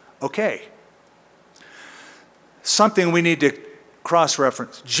 Okay. Something we need to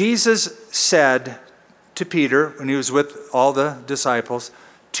cross-reference. Jesus said to Peter when he was with all the disciples,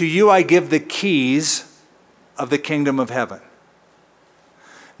 to you I give the keys of the kingdom of heaven.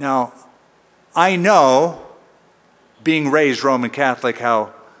 Now, I know, being raised Roman Catholic,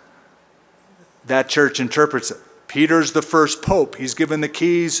 how that church interprets it. Peter's the first pope. He's given the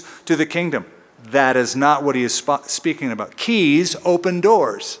keys to the kingdom. That is not what he is speaking about. Keys open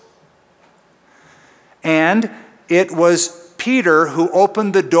doors. And it was Peter who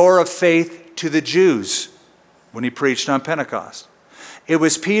opened the door of faith to the Jews when he preached on Pentecost. It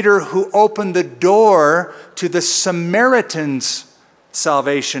was Peter who opened the door to the Samaritans'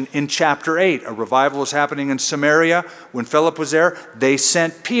 salvation in chapter 8. A revival was happening in Samaria. When Philip was there, they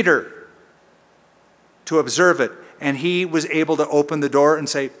sent Peter to observe it. And he was able to open the door and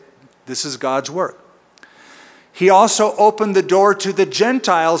say, this is God's work. He also opened the door to the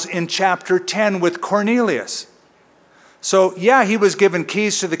Gentiles in chapter 10 with Cornelius. So, yeah, he was given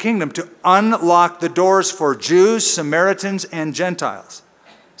keys to the kingdom to unlock the doors for Jews, Samaritans, and Gentiles.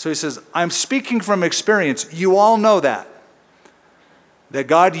 So he says, I'm speaking from experience. You all know that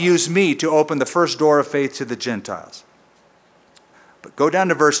God used me to open the first door of faith to the Gentiles. But go down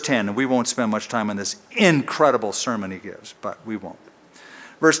to verse 10, and we won't spend much time on this incredible sermon he gives, but we won't.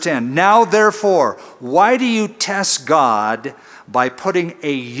 Verse 10, now therefore, why do you test God by putting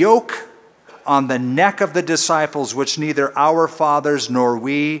a yoke on the neck of the disciples, which neither our fathers nor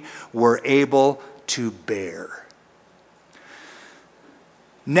we were able to bear?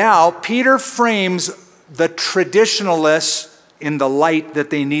 Now, Peter frames the traditionalists in the light that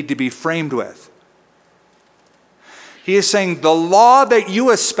they need to be framed with. He is saying the law that you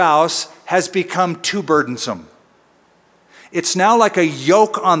espouse has become too burdensome. It's now like a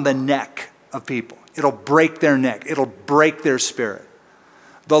yoke on the neck of people. It'll break their neck. It'll break their spirit.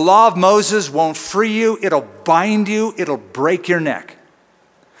 The law of Moses won't free you. It'll bind you. It'll break your neck.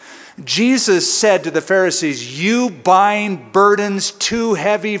 Jesus said to the Pharisees, you bind burdens too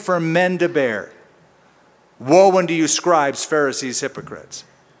heavy for men to bear. Woe unto you, scribes, Pharisees, hypocrites.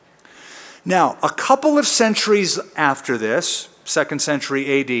 Now, a couple of centuries after this, 2nd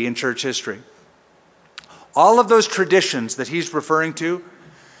century AD in church history, all of those traditions that he's referring to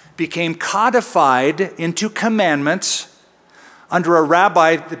became codified into commandments under a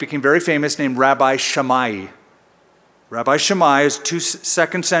rabbi that became very famous named Rabbi Shammai. Rabbi Shammai is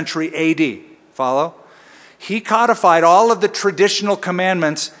 2nd century AD. Follow? He codified all of the traditional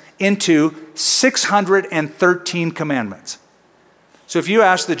commandments into 613 commandments. So if you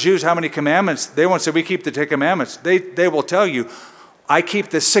ask the Jews how many commandments, they won't say, we keep the 10 commandments. They will tell you, I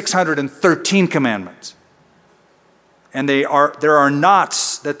keep the 613 commandments. And there are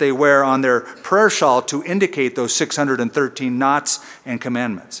knots that they wear on their prayer shawl to indicate those 613 knots and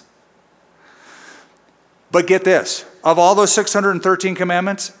commandments. But get this, of all those 613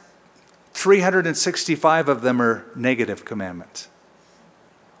 commandments, 365 of them are negative commandments.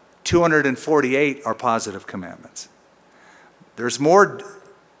 248 are positive commandments. There's more,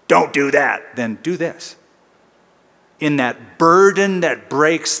 don't do that, than do this. In that burden that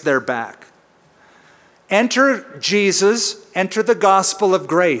breaks their back. Enter Jesus, enter the gospel of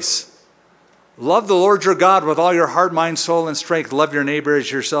grace. Love the Lord your God with all your heart, mind, soul, and strength. Love your neighbor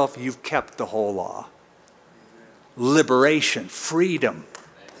as yourself. You've kept the whole law. Liberation, freedom.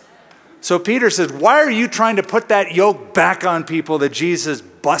 So Peter says, why are you trying to put that yoke back on people that Jesus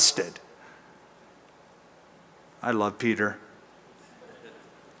busted? I love Peter.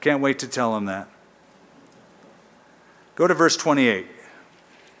 Can't wait to tell him that. Go to verse 28.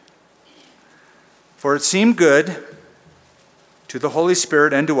 For it seemed good to the Holy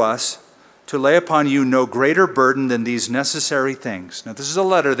Spirit and to us to lay upon you no greater burden than these necessary things. Now this is a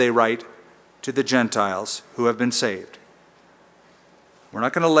letter they write to the Gentiles who have been saved. We're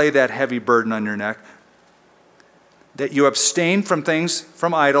not going to lay that heavy burden on your neck. That you abstain from things,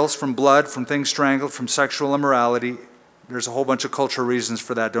 from idols, from blood, from things strangled, from sexual immorality. There's a whole bunch of cultural reasons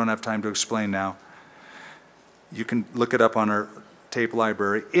for that. Don't have time to explain now. You can look it up on our tape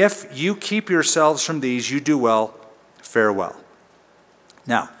library. If you keep yourselves from these, you do well, farewell.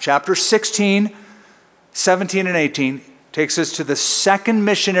 Now, chapter 16, 17, and 18 takes us to the second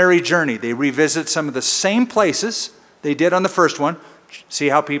missionary journey. They revisit some of the same places they did on the first one, see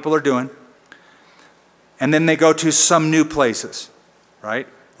how people are doing. And then they go to some new places, right?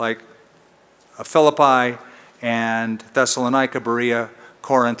 Like Philippi and Thessalonica, Berea,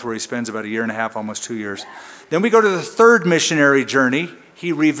 Corinth, where he spends about 1.5 years, almost 2 years. Then we go to the third missionary journey.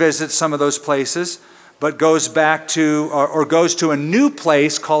 He revisits some of those places, but goes back to, or goes to a new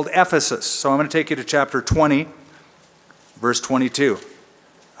place called Ephesus. So I'm going to take you to chapter 20, verse 22.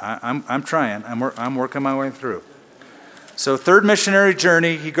 I'm trying. I'm working my way through. So third missionary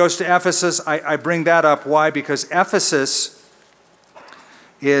journey, he goes to Ephesus. I bring that up. Why? Because Ephesus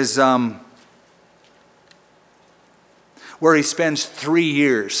is where he spends 3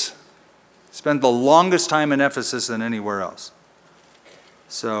 years. Spend the longest time in Ephesus than anywhere else.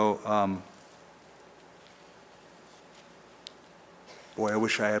 So, boy, I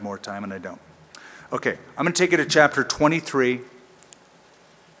wish I had more time, and I don't. Okay, I'm going to take you to chapter 23.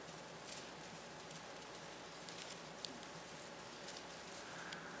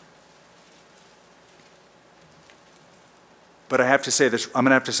 But I have to say this, I'm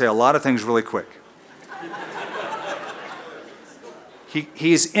going to have to say a lot of things really quick.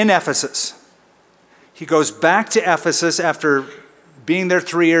 He's in Ephesus. He goes back to Ephesus after being there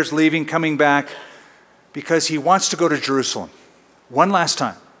 3 years, leaving, coming back, because he wants to go to Jerusalem one last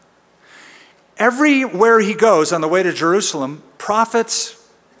time. Everywhere he goes on the way to Jerusalem, prophets,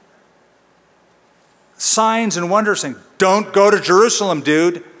 signs and wonders saying, don't go to Jerusalem,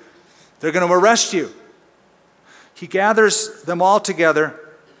 dude. They're going to arrest you. He gathers them all together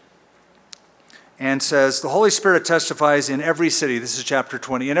and says, the Holy Spirit testifies in every city, this is chapter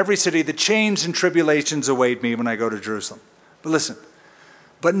 20, in every city the chains and tribulations await me when I go to Jerusalem. But listen,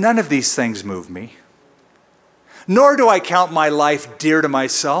 but none of these things move me, nor do I count my life dear to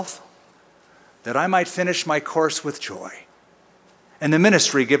myself, that I might finish my course with joy and the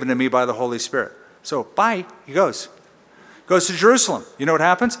ministry given to me by the Holy Spirit. So, bye, he goes. Goes to Jerusalem. You know what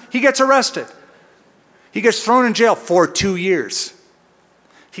happens? He gets arrested. He gets thrown in jail for 2 years.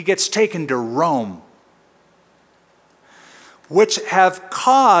 He gets taken to Rome, which have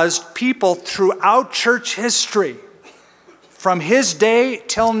caused people throughout church history, from his day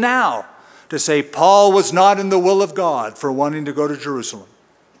till now, to say Paul was not in the will of God for wanting to go to Jerusalem.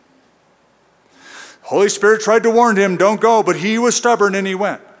 Holy Spirit tried to warn him, don't go, but he was stubborn and he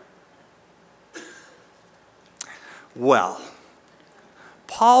went. Well,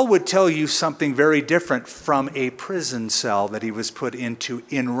 Paul would tell you something very different from a prison cell that he was put into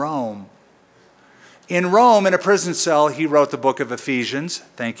in Rome. In Rome, in a prison cell, he wrote the book of Ephesians.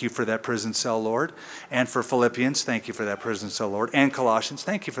 Thank you for that prison cell, Lord. And for Philippians, thank you for that prison cell, Lord. And Colossians,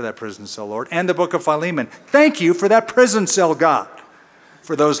 thank you for that prison cell, Lord. And the book of Philemon, thank you for that prison cell, God,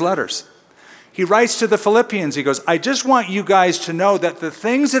 for those letters. He writes to the Philippians, he goes, I just want you guys to know that the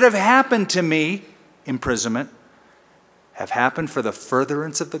things that have happened to me, imprisonment, have happened for the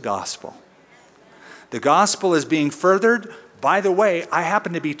furtherance of the gospel. The gospel is being furthered by the way, I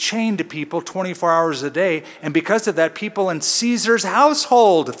happen to be chained to people 24 hours a day, and because of that, people in Caesar's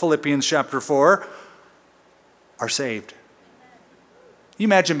household, Philippians chapter 4, are saved. You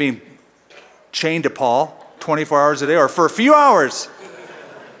imagine being chained to Paul 24 hours a day, or for a few hours.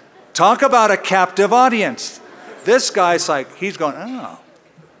 Talk about a captive audience. This guy's like, he's going, oh.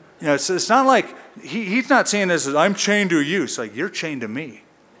 You know, it's not like, he's not saying this as, I'm chained to you. It's like, you're chained to me.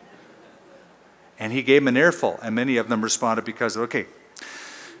 And he gave them an earful, and many of them responded because of, okay.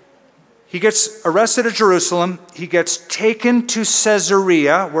 He gets arrested at Jerusalem. He gets taken to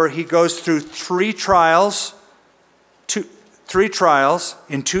Caesarea, where he goes through three trials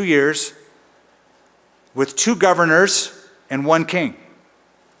in 2 years, with 2 governors and 1 king.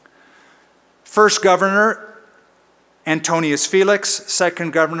 First governor, Antonius Felix.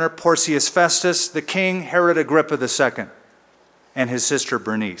 Second governor, Porcius Festus. The king, Herod Agrippa II, and his sister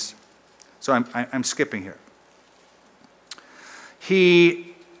Bernice. So I'm skipping here.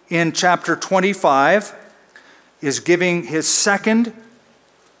 He, in chapter 25, is giving his second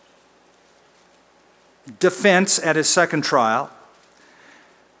defense at his second trial.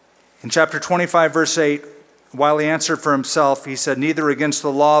 In chapter 25, verse 8, while he answered for himself, he said, neither against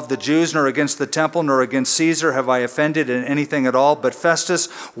the law of the Jews, nor against the temple, nor against Caesar have I offended in anything at all. But Festus,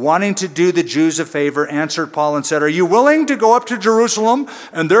 wanting to do the Jews a favor, answered Paul and said, are you willing to go up to Jerusalem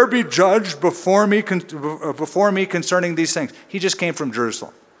and there be judged before me concerning these things? He just came from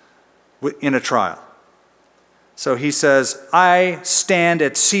Jerusalem in a trial. So he says, I stand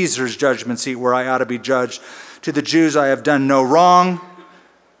at Caesar's judgment seat where I ought to be judged. To the Jews I have done no wrong,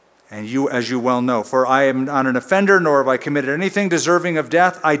 and you, as you well know, for I am not an offender, nor have I committed anything deserving of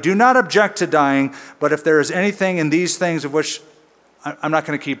death. I do not object to dying, but if there is anything in these things of which I'm not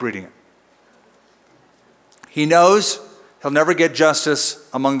going to keep reading it. He knows he'll never get justice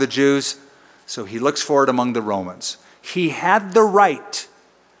among the Jews, so he looks for it among the Romans. He had the right,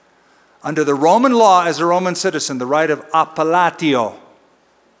 under the Roman law as a Roman citizen, the right of appellatio.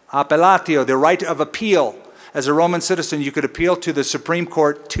 Appellatio, the right of appeal. As a Roman citizen, you could appeal to the Supreme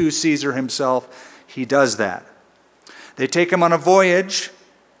Court, to Caesar himself. He does that. They take him on a voyage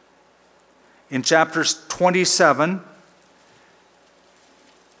in chapters 27,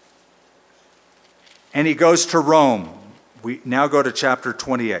 and he goes to Rome. We now go to chapter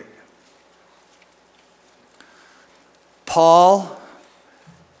 28. Paul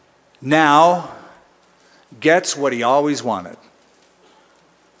now gets what he always wanted.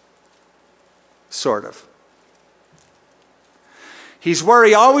 Sort of. He's where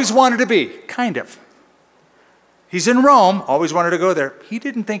he always wanted to be, kind of. He's in Rome, always wanted to go there. He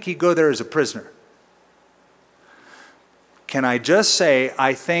didn't think he'd go there as a prisoner. Can I just say,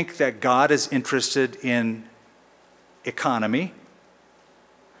 I think that God is interested in economy,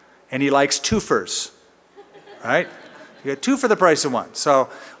 and he likes twofers, right? You get 2 for the price of 1. So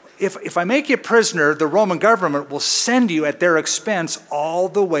if I make you a prisoner, the Roman government will send you at their expense all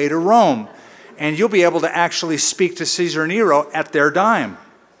the way to Rome. And you'll be able to actually speak to Caesar Nero at their dime.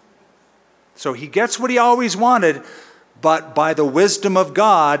 So he gets what he always wanted, but by the wisdom of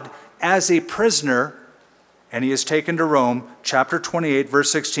God, as a prisoner, and he is taken to Rome, chapter 28,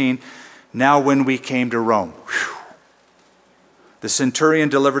 verse 16, now when we came to Rome. Whew. The centurion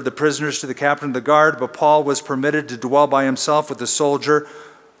delivered the prisoners to the captain of the guard, but Paul was permitted to dwell by himself with the soldier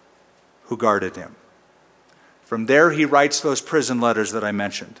who guarded him. From there he writes those prison letters that I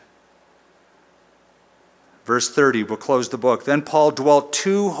mentioned. Verse 30, we'll close the book. Then Paul dwelt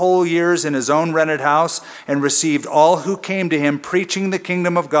 2 whole years in his own rented house and received all who came to him, preaching the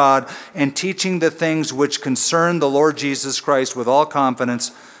kingdom of God and teaching the things which concern the Lord Jesus Christ with all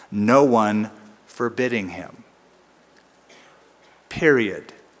confidence, no one forbidding him.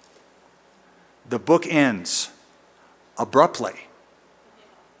 Period. The book ends abruptly.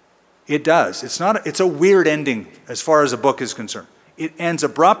 It does. It's a weird ending as far as a book is concerned. It ends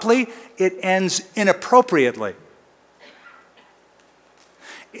abruptly. It ends inappropriately.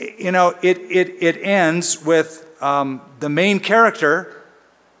 You know, it ends with the main character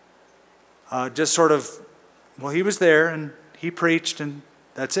just sort of, well, he was there and he preached and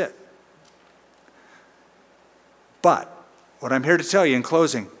that's it. But what I'm here to tell you in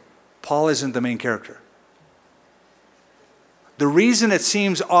closing, Paul isn't the main character. The reason it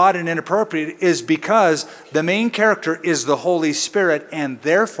seems odd and inappropriate is because the main character is the Holy Spirit, and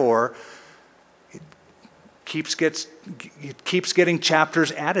therefore it keeps getting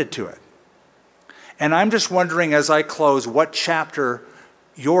chapters added to it. And I'm just wondering as I close what chapter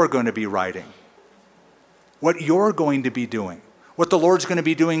you're going to be writing, what you're going to be doing, what the Lord's going to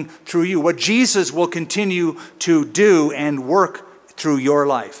be doing through you, what Jesus will continue to do and work through your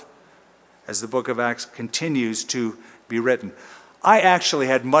life as the book of Acts continues to be written. I actually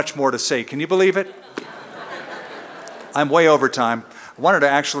had much more to say. Can you believe it? I'm way over time. I wanted to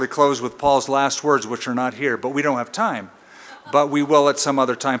actually close with Paul's last words, which are not here, but we don't have time. But we will at some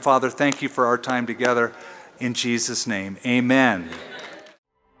other time. Father, thank you for our time together. In Jesus' name, amen.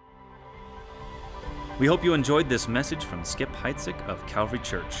 We hope you enjoyed this message from Skip Heitzig of Calvary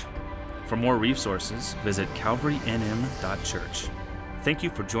Church. For more resources, visit calvarynm.church. Thank you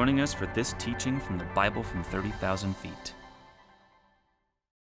for joining us for this teaching from the Bible from 30,000 feet.